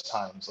about rest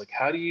times? Like,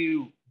 how do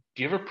you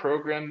ever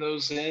program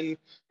those in?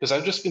 Because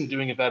I've just been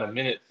doing about a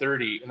minute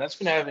 30, and that's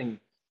been having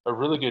a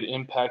really good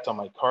impact on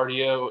my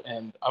cardio.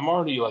 And I'm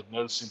already like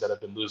noticing that I've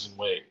been losing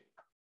weight.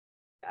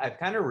 I've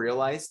kind of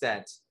realized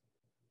that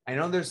I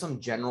know there's some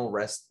general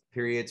rest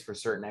periods for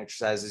certain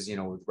exercises,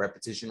 with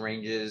repetition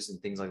ranges and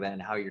things like that,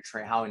 and how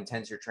how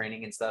intense you're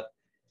training and stuff.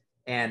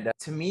 And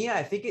to me,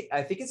 I think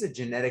it's a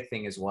genetic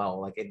thing as well.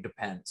 Like, it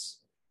depends,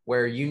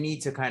 where you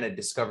need to kind of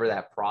discover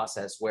that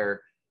process.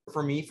 Where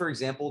for me, for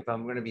example, if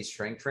I'm going to be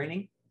strength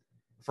training,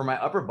 for my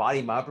upper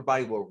body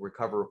will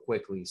recover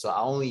quickly. So I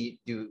only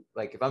do,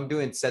 like, if I'm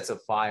doing sets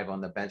of 5 on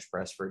the bench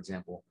press, for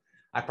example,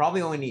 I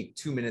probably only need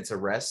 2 minutes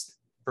of rest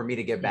for me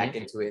to get back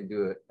into it and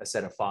do a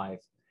set of 5.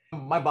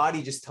 My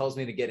body just tells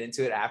me to get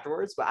into it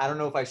afterwards, but I don't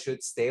know if I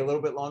should stay a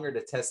little bit longer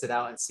to test it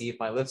out and see if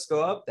my lifts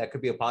go up. That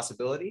could be a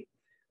possibility.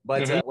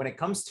 But when it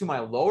comes to my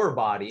lower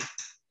body,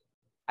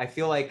 I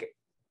feel like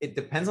it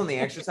depends on the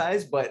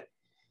exercise. But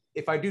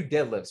if I do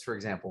deadlifts, for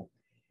example,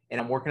 and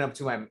I'm working up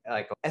to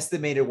my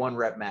estimated 1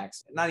 rep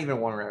max, not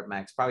even 1 rep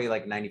max, probably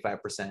like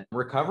 95%,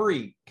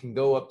 recovery can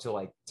go up to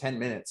like 10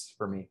 minutes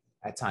for me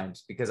at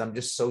times because I'm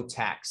just so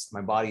taxed.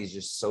 My body is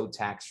just so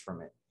taxed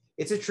from it.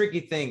 It's a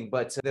tricky thing,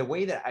 but the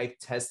way that I've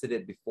tested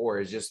it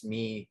before is just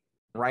me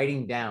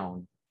writing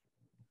down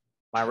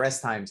my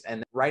rest times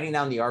and writing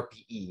down the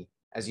RPE,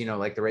 as you know,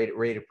 like the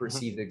rate of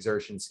perceived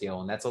exertion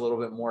scale. And that's a little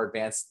bit more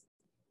advanced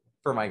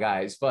for my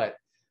guys, but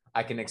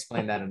I can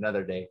explain that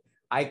another day.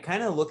 I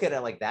kind of look at it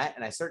like that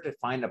and I start to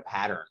find a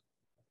pattern.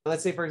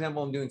 Let's say, for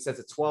example, I'm doing sets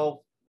of 12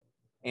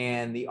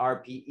 and the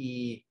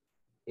RPE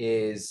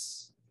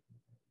is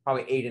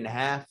probably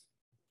 8.5.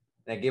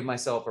 And I give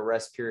myself a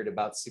rest period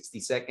about 60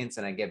 seconds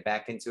and I get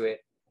back into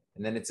it.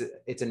 And then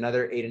it's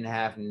another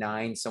 8.5,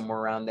 9, somewhere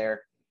around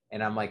there.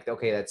 And I'm like,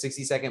 okay, that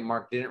 60-second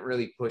mark didn't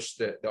really push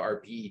the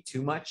RPE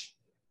too much.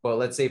 But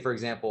let's say, for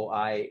example,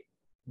 I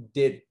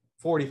did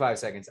 45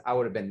 seconds. I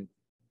would have been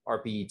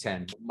RPE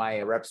 10.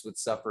 My reps would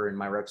suffer and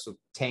my reps would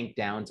tank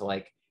down to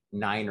like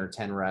 9 or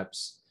 10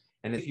 reps.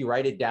 And if you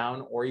write it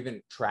down or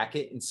even track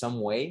it in some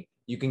way,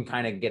 you can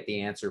kind of get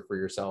the answer for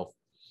yourself.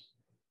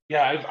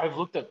 Yeah, I've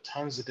looked up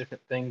tons of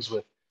different things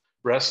with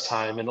rest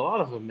time, and a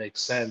lot of them make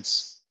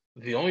sense.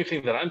 The only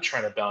thing that I'm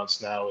trying to balance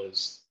now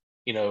is,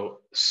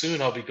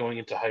 soon I'll be going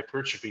into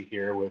hypertrophy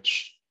here,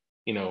 which,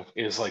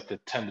 is like the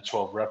 10 to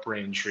 12 rep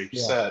range for each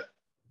set.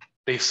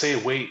 They say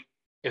wait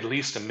at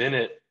least a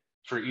minute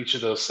for each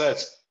of those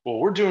sets. Well,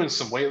 we're doing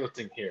some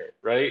weightlifting here,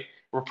 right?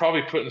 We're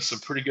probably putting some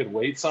pretty good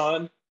weights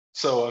on.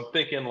 So I'm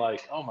thinking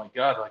like, oh my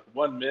God, like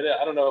 1 minute.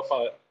 I don't know if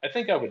I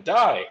think I would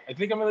die. I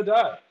think I'm going to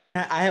die.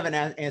 I have an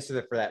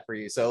answer for that for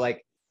you. So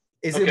like,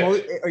 are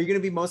you going to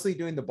be mostly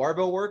doing the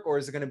barbell work, or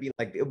is it going to be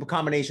like a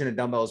combination of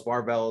dumbbells,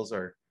 barbells,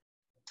 or?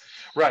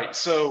 Right.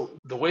 So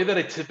the way that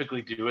I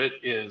typically do it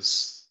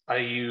is I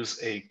use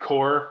a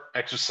core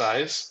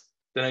exercise,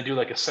 then I do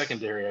like a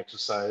secondary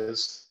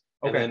exercise.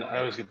 And then I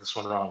always get this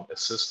one wrong.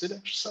 Assisted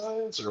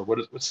exercise, or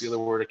what's the other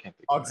word? I can't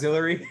think.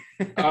 Auxiliary.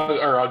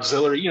 Or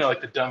auxiliary,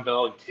 like the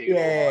dumbbell and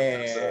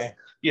cable.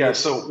 Yeah.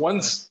 So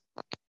once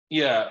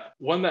Yeah,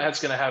 one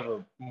that's going to have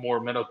a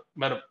more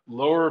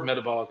lower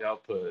metabolic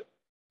output.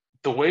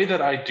 The way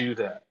that I do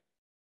that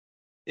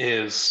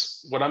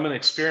is what I'm going to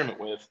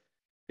experiment with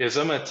is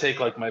I'm going to take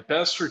like my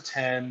best for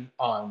 10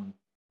 on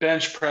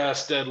bench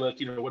press,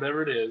 deadlift,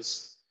 whatever it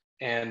is.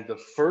 And the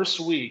first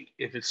week,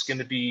 if it's going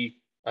to be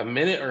a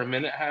minute or a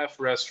minute and a half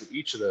rest for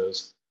each of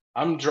those,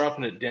 I'm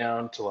dropping it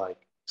down to like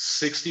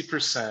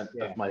 60%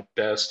 Yeah. of my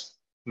best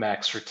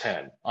max for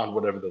 10 on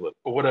whatever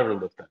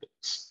lift that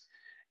is.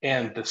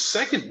 And the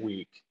second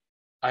week,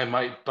 I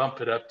might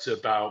bump it up to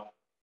about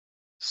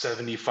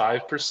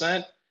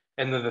 75%.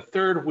 And then the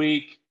third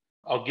week,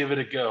 I'll give it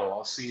a go.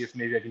 I'll see if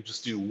maybe I can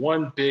just do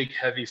one big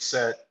heavy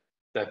set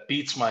that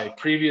beats my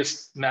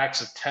previous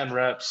max of 10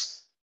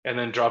 reps and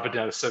then drop it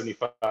down to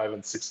 75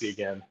 and 60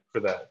 again for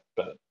that.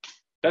 But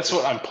that's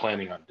what I'm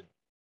planning on doing.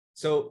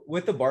 So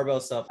with the barbell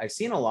stuff, I've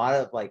seen a lot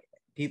of like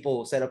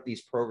people set up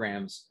these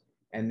programs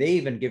and they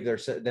even give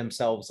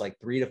themselves like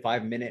 3 to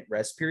 5 minute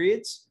rest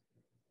periods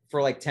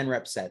for like 10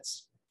 rep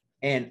sets.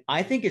 And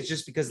I think it's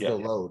just because of the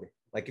load.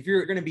 Like if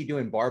you're going to be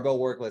doing barbell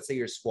work, let's say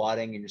you're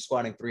squatting and you're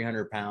squatting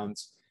 300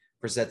 pounds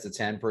for sets of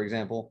 10, for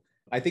example,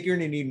 I think you're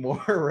going to need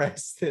more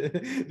rest.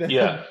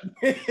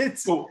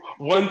 So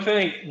one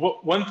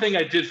thing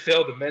I did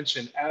fail to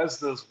mention, as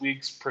those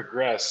weeks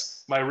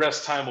progress, my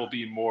rest time will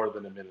be more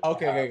than a minute.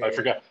 Okay.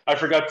 I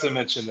forgot to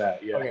mention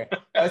that. Yeah. Okay.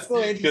 That's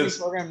still an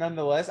interesting program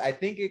nonetheless. I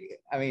think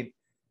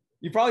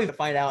you probably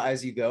find out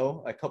as you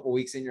go. A couple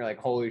weeks in, you're like,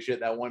 holy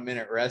shit, that 1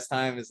 minute rest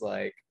time is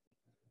like.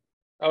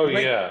 Oh,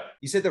 yeah.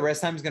 You said the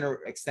rest time is going to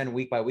extend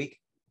week by week?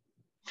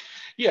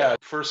 Yeah.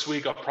 First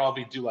week, I'll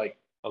probably do like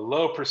a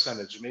low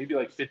percentage, maybe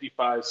like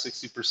 55,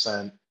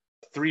 60%,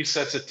 3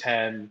 sets of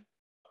 10,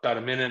 about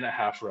a minute and a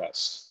half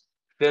rest.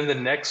 Then the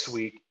next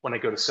week, when I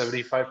go to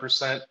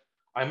 75%,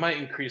 I might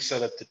increase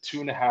that up to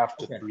 2.5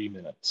 to 3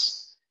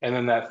 minutes. And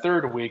then that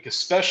third week,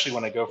 especially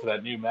when I go for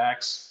that new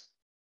max,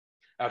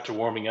 after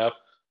warming up,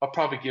 I'll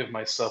probably give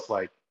myself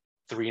like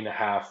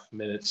 3.5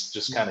 minutes,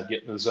 just kind of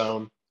get in the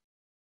zone,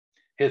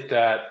 hit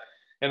that.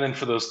 And then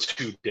for those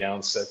 2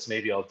 down sets,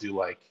 maybe I'll do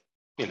like,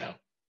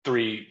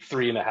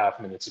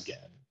 3.5 minutes again.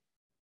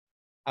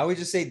 I would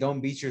just say don't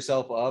beat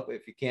yourself up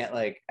if you can't,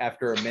 like,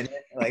 after a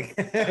minute, like,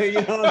 you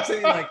know what I'm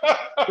saying? Like,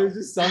 there's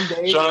just some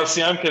days.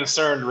 Honestly, I'm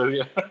concerned with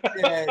you.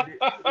 Yeah,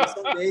 there's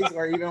some days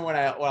where even when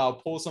I'll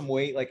pull some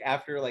weight, like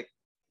after, like,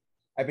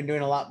 I've been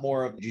doing a lot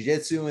more of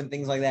jiu-jitsu and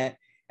things like that.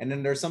 And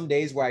then there's some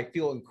days where I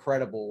feel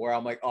incredible, where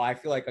I'm like, oh, I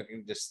feel like I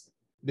can just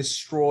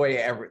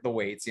destroy the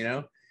weights,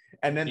 And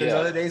then there's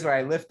other days where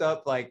I lift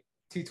up like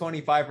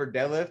 225 for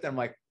deadlift. And I'm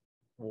like,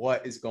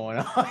 what is going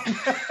on?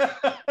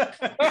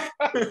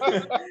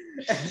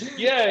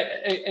 Yeah.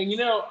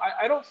 And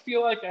I don't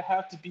feel like I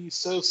have to be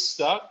so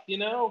stuck,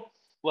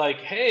 like,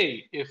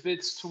 hey, if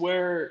it's to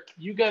where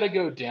you got to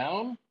go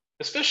down,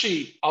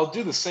 especially I'll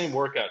do the same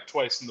workout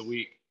twice in the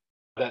week.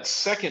 That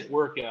second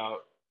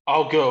workout,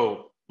 I'll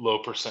go low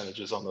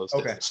percentages on those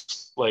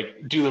days,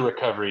 like do the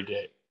recovery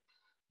day.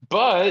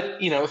 But,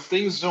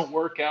 things don't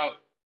work out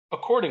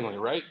accordingly,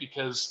 right?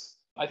 Because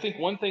I think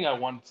one thing I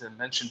wanted to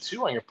mention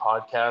too on your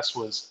podcast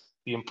was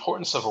the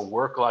importance of a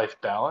work-life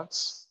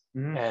balance.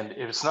 Mm-hmm. And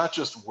if it's not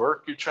just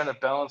work you're trying to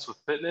balance with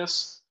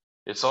fitness,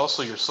 it's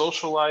also your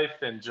social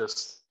life and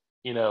just,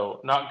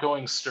 not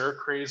going stir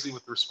crazy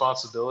with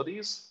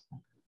responsibilities.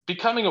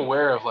 Becoming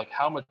aware of like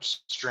how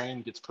much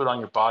strain gets put on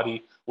your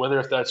body, whether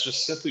if that's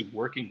just simply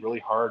working really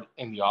hard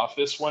in the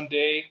office one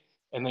day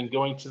and then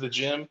going to the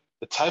gym,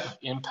 the type of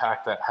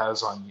impact that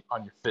has on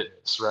your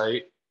fitness,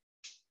 right?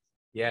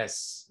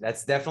 Yes,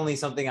 that's definitely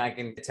something I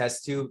can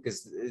attest to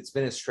because it's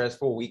been a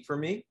stressful week for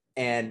me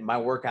and my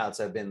workouts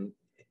have been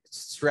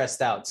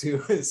stressed out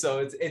too. So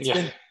it's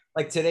been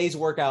like today's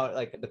workout,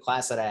 like the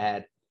class that I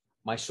had,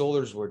 my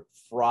shoulders were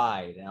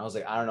fried and I was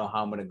like, I don't know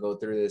how I'm going to go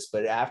through this.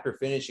 But after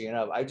finishing it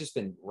up, I've just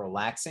been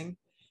relaxing.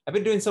 I've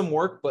been doing some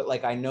work, but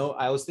like I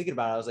was thinking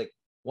about it. I was like,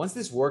 once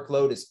this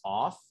workload is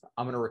off,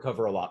 I'm going to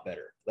recover a lot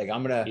better. Like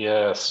I'm going to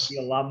be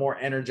a lot more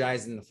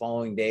energized in the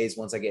following days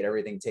once I get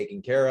everything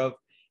taken care of.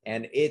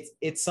 And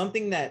it's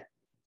something that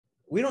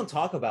we don't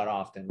talk about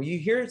often. You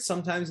hear it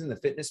sometimes in the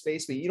fitness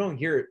space, but you don't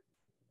hear it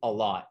a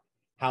lot.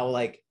 How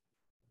like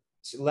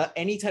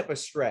any type of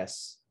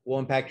stress will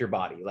impact your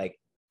body. Like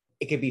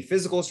it could be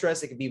physical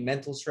stress, it could be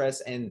mental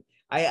stress. And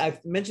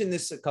I've mentioned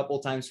this a couple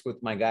of times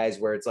with my guys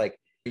where it's like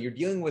you're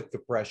dealing with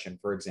depression,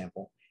 for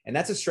example, and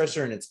that's a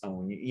stressor in its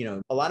own.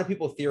 A lot of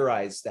people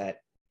theorize that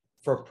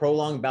for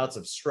prolonged bouts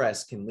of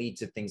stress can lead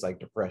to things like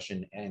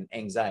depression and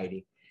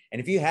anxiety. And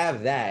if you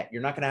have that,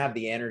 you're not going to have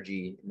the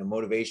energy and the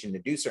motivation to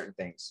do certain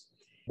things.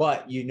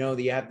 But that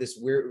you have this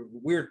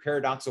weird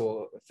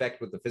paradoxical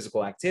effect with the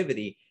physical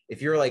activity.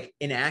 If you're like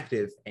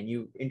inactive and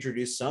you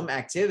introduce some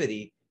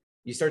activity,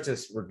 you start to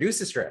reduce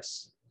the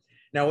stress.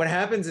 Now, what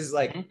happens is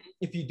like,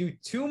 if you do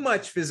too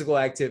much physical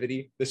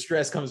activity, the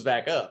stress comes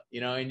back up,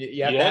 and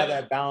you have to have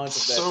that balance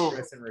of that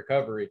stress and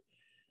recovery.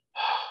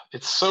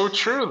 It's so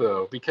true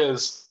though,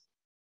 because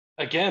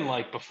again,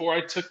 like before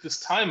I took this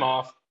time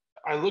off,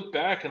 I look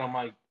back and I'm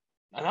like,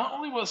 not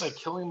only was I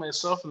killing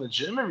myself in the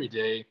gym every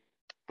day,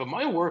 but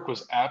my work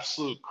was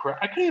absolute crap.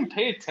 I couldn't even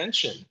pay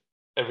attention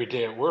every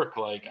day at work.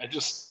 Like I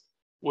just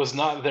was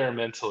not there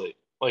mentally.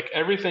 Like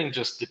everything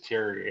just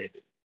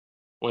deteriorated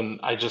when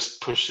I just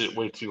pushed it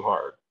way too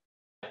hard.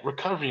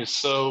 Recovery is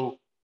so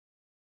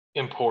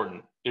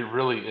important. It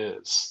really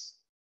is.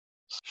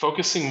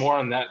 Focusing more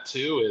on that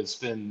too has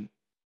been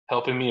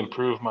helping me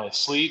improve my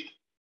sleep.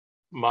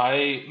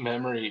 My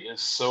memory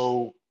is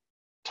so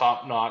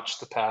top notch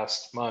the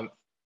past month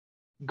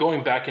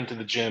going back into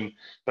the gym,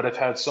 but I've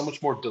had so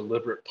much more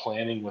deliberate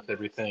planning with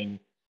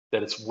everything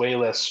that it's way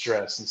less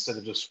stress instead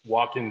of just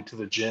walking to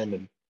the gym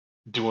and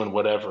doing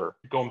whatever.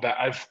 Going back,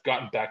 I've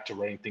gotten back to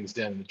writing things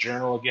down in the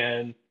journal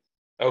again.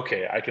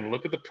 Okay, I can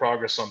look at the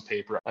progress on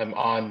paper. I'm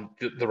on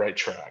the right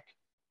track.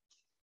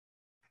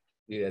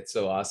 Dude, that's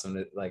so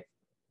awesome. Like,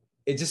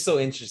 it's just so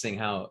interesting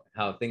how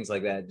things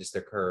like that just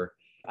occur.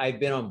 I've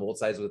been on both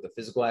sides with the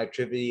physical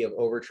activity of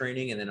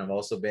overtraining, and then I've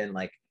also been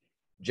like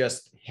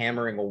just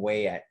hammering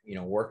away at,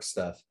 work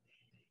stuff.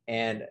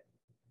 And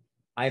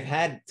I've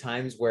had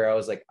times where I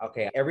was like,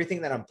 okay,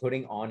 everything that I'm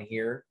putting on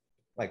here,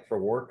 like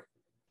for work,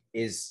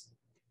 it's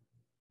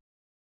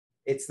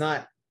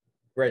not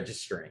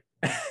registering,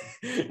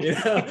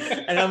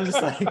 and I'm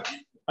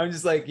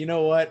just like, you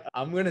know what?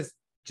 I'm going to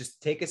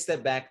just take a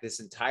step back this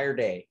entire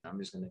day. I'm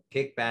just going to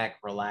kick back,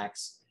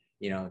 relax,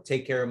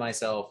 take care of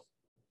myself,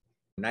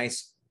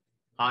 nice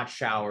hot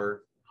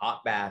shower,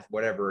 hot bath,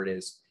 whatever it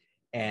is,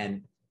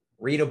 and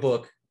read a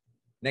book.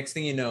 Next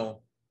thing you know,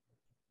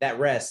 that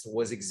rest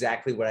was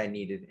exactly what I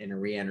needed, and it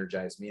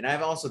re-energized me. And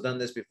I've also done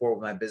this before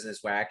with my business,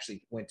 where I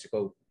actually went to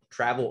go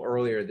travel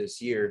earlier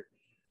this year.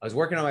 I was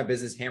working on my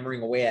business,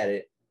 hammering away at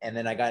it. And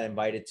then I got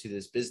invited to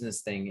this business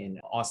thing in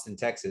Austin,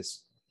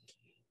 Texas.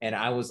 And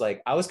I was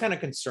kind of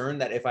concerned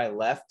that if I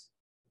left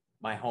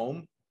my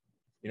home,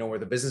 where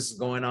the business is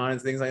going on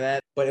and things like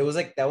that, but it was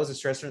like, that was a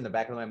stressor in the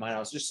back of my mind. I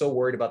was just so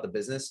worried about the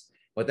business.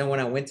 But then when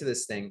I went to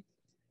this thing,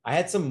 I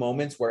had some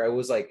moments where it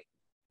was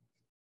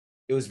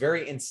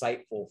very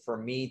insightful for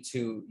me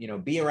to,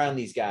 be around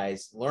these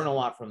guys, learn a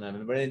lot from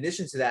them. But in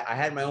addition to that, I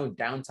had my own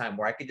downtime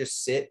where I could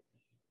just sit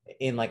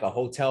in like a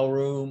hotel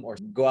room or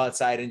go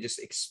outside and just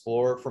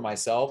explore for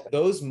myself.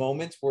 Those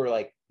moments were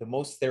like the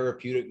most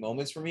therapeutic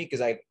moments for me,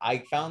 because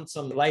I found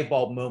some light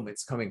bulb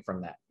moments coming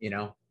from that,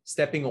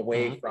 stepping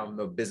away from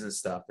the business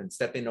stuff and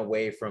stepping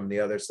away from the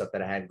other stuff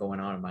that I had going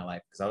on in my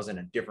life, because I was in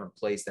a different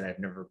place that I've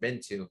never been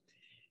to.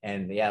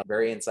 And yeah,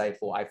 very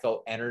insightful. I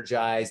felt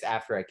energized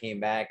after I came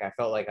back. I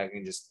felt like I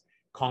can just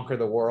conquer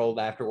the world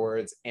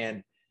afterwards.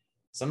 And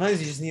sometimes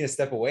you just need to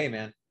step away,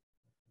 man.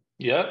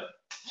 Yep.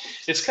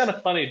 It's kind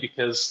of funny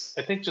because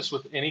I think just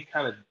with any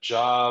kind of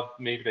job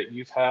maybe that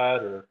you've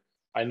had, or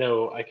I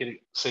know I could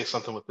say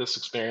something with this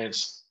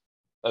experience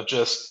of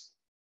just,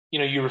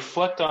 you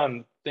reflect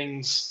on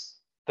things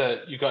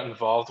that you got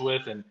involved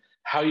with and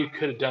how you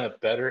could have done it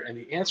better. And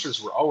the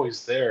answers were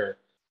always there,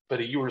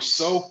 but you were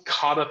so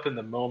caught up in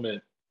the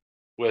moment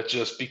with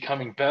just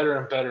becoming better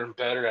and better and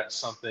better at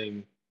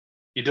something.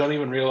 You don't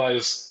even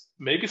realize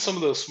maybe some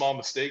of those small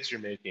mistakes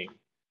you're making,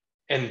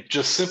 and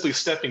just simply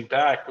stepping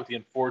back with the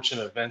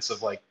unfortunate events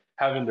of like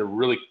having to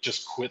really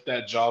just quit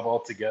that job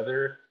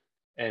altogether.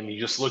 And you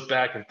just look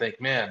back and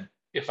think, man,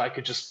 if I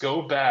could just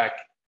go back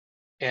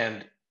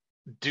and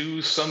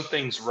do some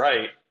things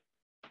right,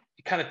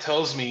 it kind of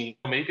tells me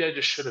maybe I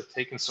just should have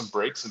taken some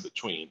breaks in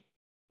between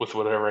with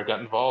whatever I got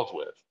involved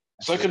with,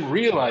 so I can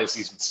realize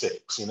these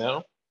mistakes,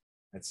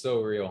 That's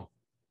so real.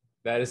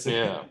 That is,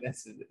 Yeah.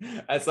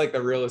 that's like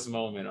the realest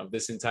moment of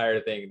this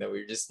entire thing, that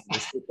we just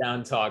sit down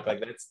and talk.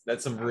 Like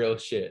that's some real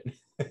shit.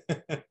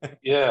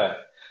 Yeah.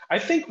 I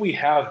think we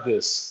have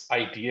this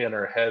idea in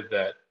our head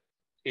that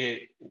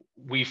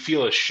we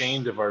feel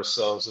ashamed of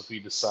ourselves if we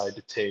decide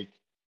to take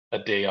a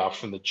day off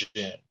from the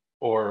gym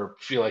or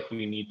feel like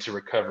we need to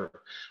recover,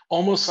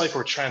 almost like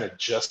we're trying to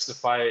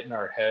justify it in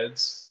our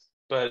heads.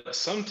 But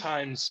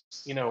sometimes,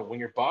 when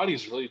your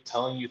body's really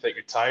telling you that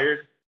you're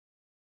tired,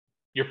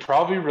 you're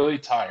probably really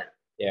tired.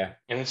 Yeah.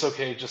 And it's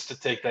okay just to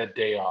take that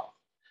day off.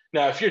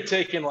 Now, if you're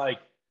taking like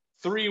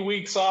 3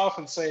 weeks off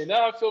and saying,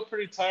 no, I feel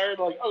pretty tired,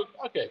 like, oh,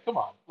 okay, come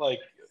on. Like,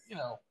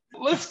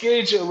 let's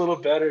gauge it a little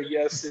better.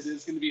 Yes, it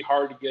is going to be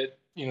hard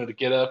to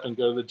get up and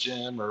go to the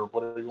gym or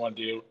whatever you want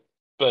to do.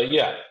 But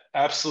yeah,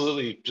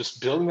 absolutely. Just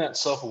building that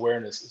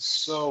self-awareness is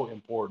so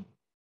important.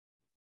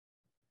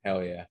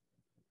 Hell yeah.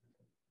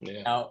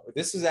 Yeah. Now,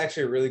 this is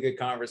actually a really good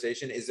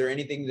conversation. Is there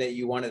anything that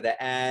you wanted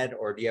to add,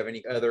 or do you have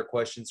any other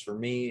questions for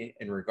me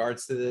in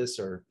regards to this,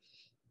 or?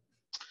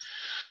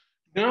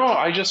 No,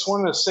 I just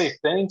wanted to say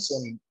thanks,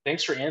 and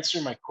thanks for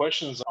answering my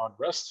questions on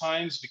rest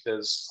times,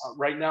 because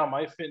right now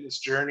my fitness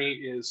journey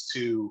is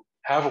to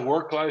have a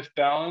work-life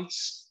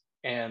balance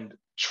and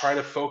try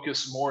to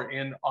focus more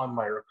in on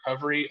my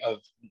recovery of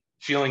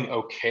feeling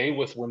okay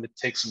with when to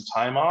take some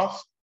time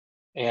off.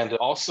 And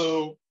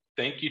also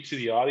thank you to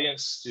the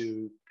audience,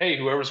 hey,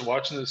 whoever's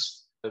watching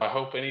this, I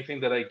hope anything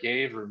that I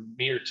gave, or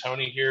me or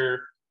Tony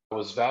here,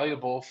 was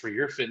valuable for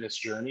your fitness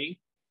journey.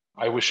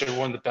 I wish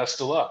everyone the best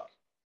of luck.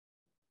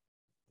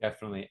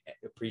 Definitely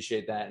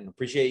appreciate that, and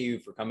appreciate you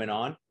for coming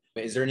on.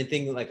 Is there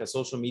anything like a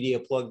social media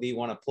plug that you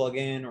want to plug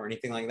in or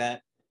anything like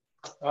that?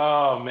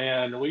 Oh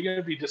man, well, you're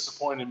gonna be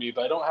disappointed in me,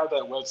 but I don't have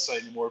that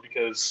website anymore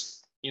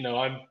because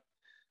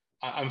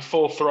I'm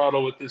full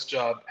throttle with this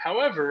job.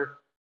 However,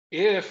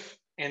 if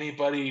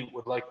anybody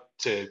would like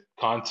to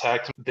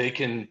contact me, they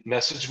can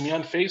message me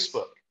on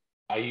Facebook.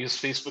 I use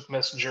Facebook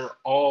Messenger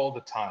all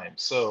the time.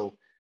 So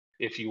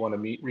if you want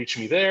to reach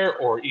me there,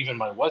 or even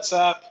my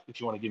WhatsApp, if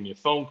you want to give me a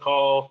phone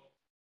call,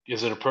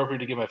 is it appropriate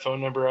to give my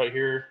phone number out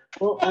here?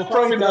 Well,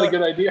 Probably not a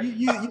good idea.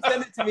 You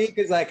send it to me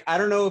because like I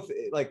don't know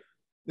if like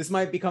this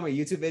might become a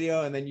YouTube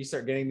video and then you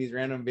start getting these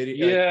random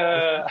videos.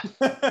 Yeah.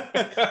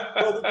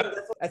 Well,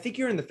 I think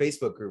you're in the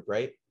Facebook group,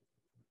 right?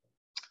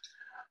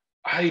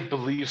 I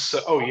believe so.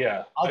 Oh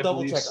yeah. I'll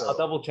double check. So. I'll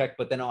double check,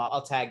 but then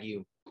I'll tag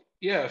you.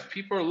 Yeah, if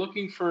people are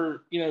looking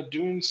for,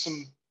 doing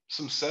some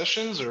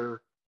sessions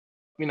or,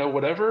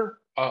 whatever,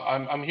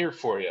 I'm here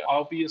for you.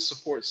 I'll be a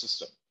support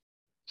system.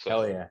 So.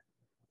 Hell yeah.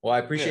 Well, I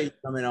appreciate you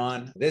coming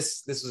on.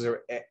 This was an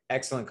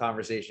excellent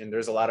conversation.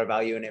 There's a lot of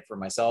value in it for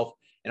myself,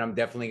 and I'm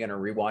definitely going to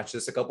rewatch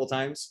this a couple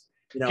times.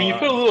 Can you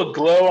put a little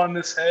glow on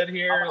this head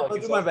here? I'm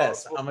gonna do my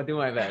best. I'm gonna do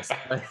my best.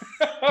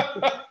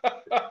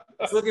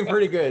 It's looking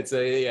pretty good. So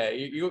yeah,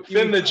 you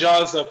thin the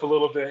jaws up a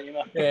little bit,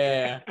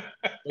 Yeah,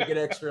 make it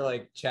extra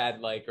like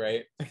Chad-like,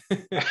 right?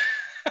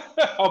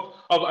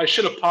 I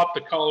should have popped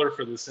the collar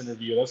for this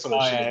interview. That's what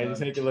I should have done.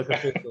 Just make it look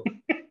official.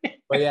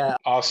 But yeah,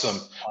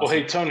 awesome. Well,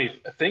 hey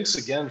Tony, thanks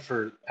again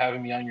for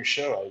having me on your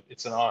show.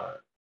 It's an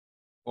honor.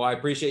 Well, I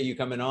appreciate you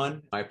coming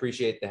on. I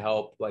appreciate the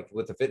help, like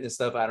with the fitness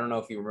stuff. I don't know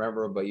if you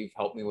remember, but you've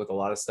helped me with a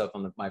lot of stuff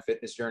on my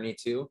fitness journey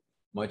too.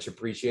 Much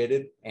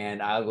appreciated.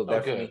 And I will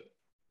definitely,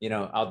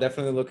 I'll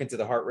definitely look into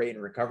the heart rate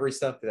and recovery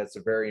stuff. That's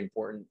a very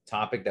important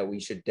topic that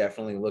we should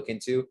definitely look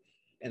into.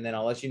 And then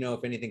I'll let you know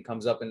if anything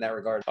comes up in that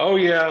regard. Oh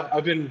yeah,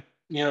 I've been,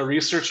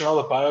 researching all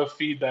the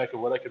biofeedback of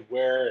what I could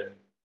wear, and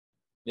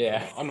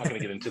I'm not going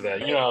to get into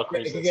that. How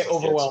crazy it can get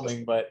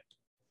overwhelming, but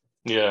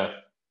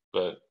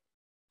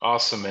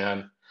awesome,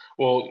 man.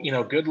 Well,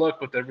 good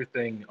luck with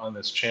everything on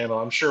this channel.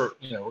 I'm sure,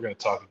 we're going to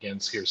talk again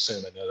here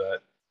soon. I know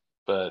that,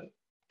 but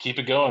keep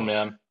it going,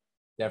 man.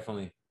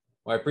 Definitely.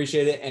 Well, I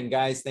appreciate it. And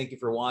guys, thank you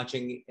for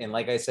watching. And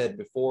like I said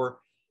before,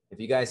 if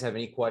you guys have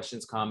any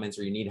questions, comments,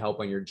 or you need help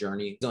on your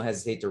journey, don't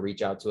hesitate to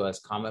reach out to us.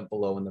 Comment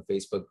below in the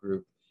Facebook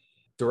group.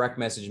 Direct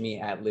message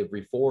me at Live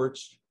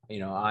Reforged.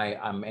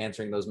 I'm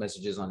answering those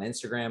messages on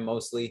Instagram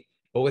mostly.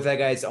 But with that,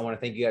 guys, I want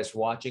to thank you guys for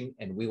watching,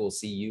 and we will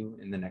see you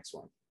in the next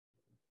one.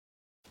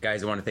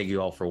 Guys, I want to thank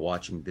you all for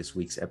watching this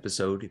week's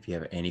episode. If you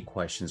have any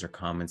questions or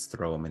comments,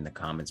 throw them in the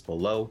comments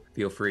below.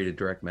 Feel free to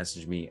direct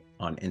message me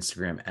on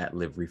Instagram at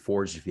Live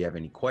Reforged if you have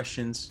any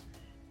questions.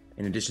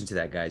 In addition to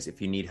that, guys,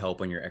 if you need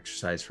help on your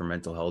exercise for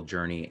mental health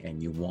journey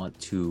and you want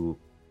to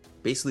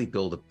basically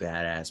build a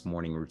badass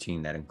morning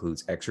routine that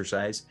includes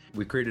exercise,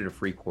 we created a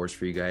free course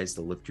for you guys,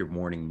 the Lift Your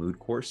Morning Mood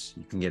course.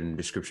 You can get in the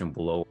description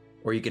below,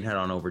 or you can head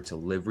on over to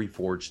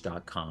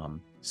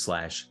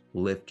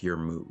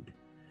livereforged.com/liftyourmood.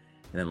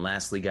 And then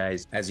lastly,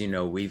 guys, as you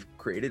know, we've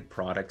created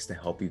products to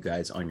help you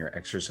guys on your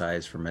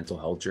exercise for mental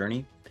health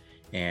journey.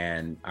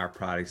 And our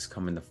products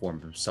come in the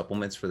form of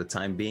supplements for the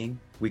time being.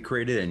 We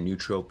created a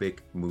nootropic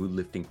mood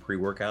lifting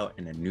pre-workout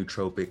and a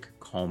nootropic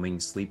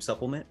calming sleep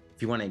supplement.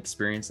 If you want to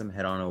experience them,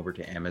 head on over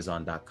to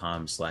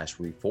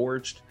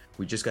amazon.com/reforged.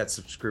 We just got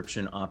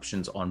subscription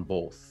options on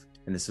both.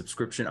 And the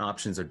subscription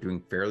options are doing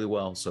fairly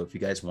well. So if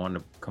you guys want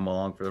to come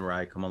along for the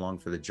ride, come along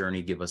for the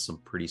journey, give us some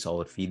pretty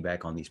solid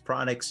feedback on these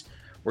products,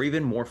 or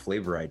even more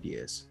flavor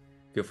ideas,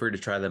 feel free to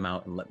try them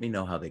out and let me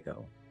know how they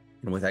go.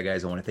 And with that,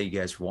 guys, I want to thank you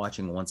guys for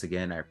watching. Once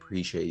again, I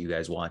appreciate you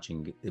guys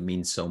watching. It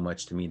means so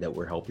much to me that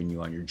we're helping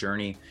you on your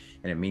journey.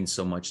 And it means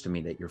so much to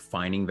me that you're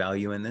finding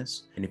value in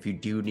this. And if you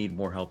do need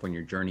more help on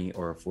your journey,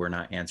 or if we're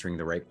not answering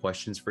the right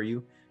questions for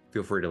you,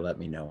 feel free to let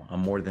me know. I'm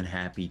more than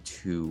happy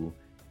to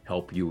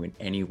help you in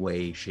any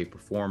way, shape, or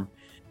form.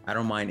 I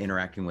don't mind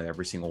interacting with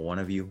every single one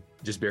of you.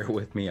 Just bear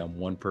with me. I'm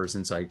one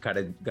person, so I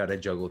gotta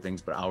juggle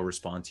things, but I'll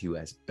respond to you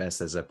as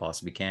best as I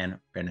possibly can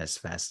and as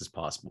fast as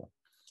possible.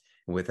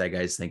 And with that,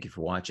 guys, thank you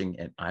for watching,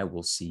 and I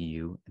will see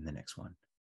you in the next one.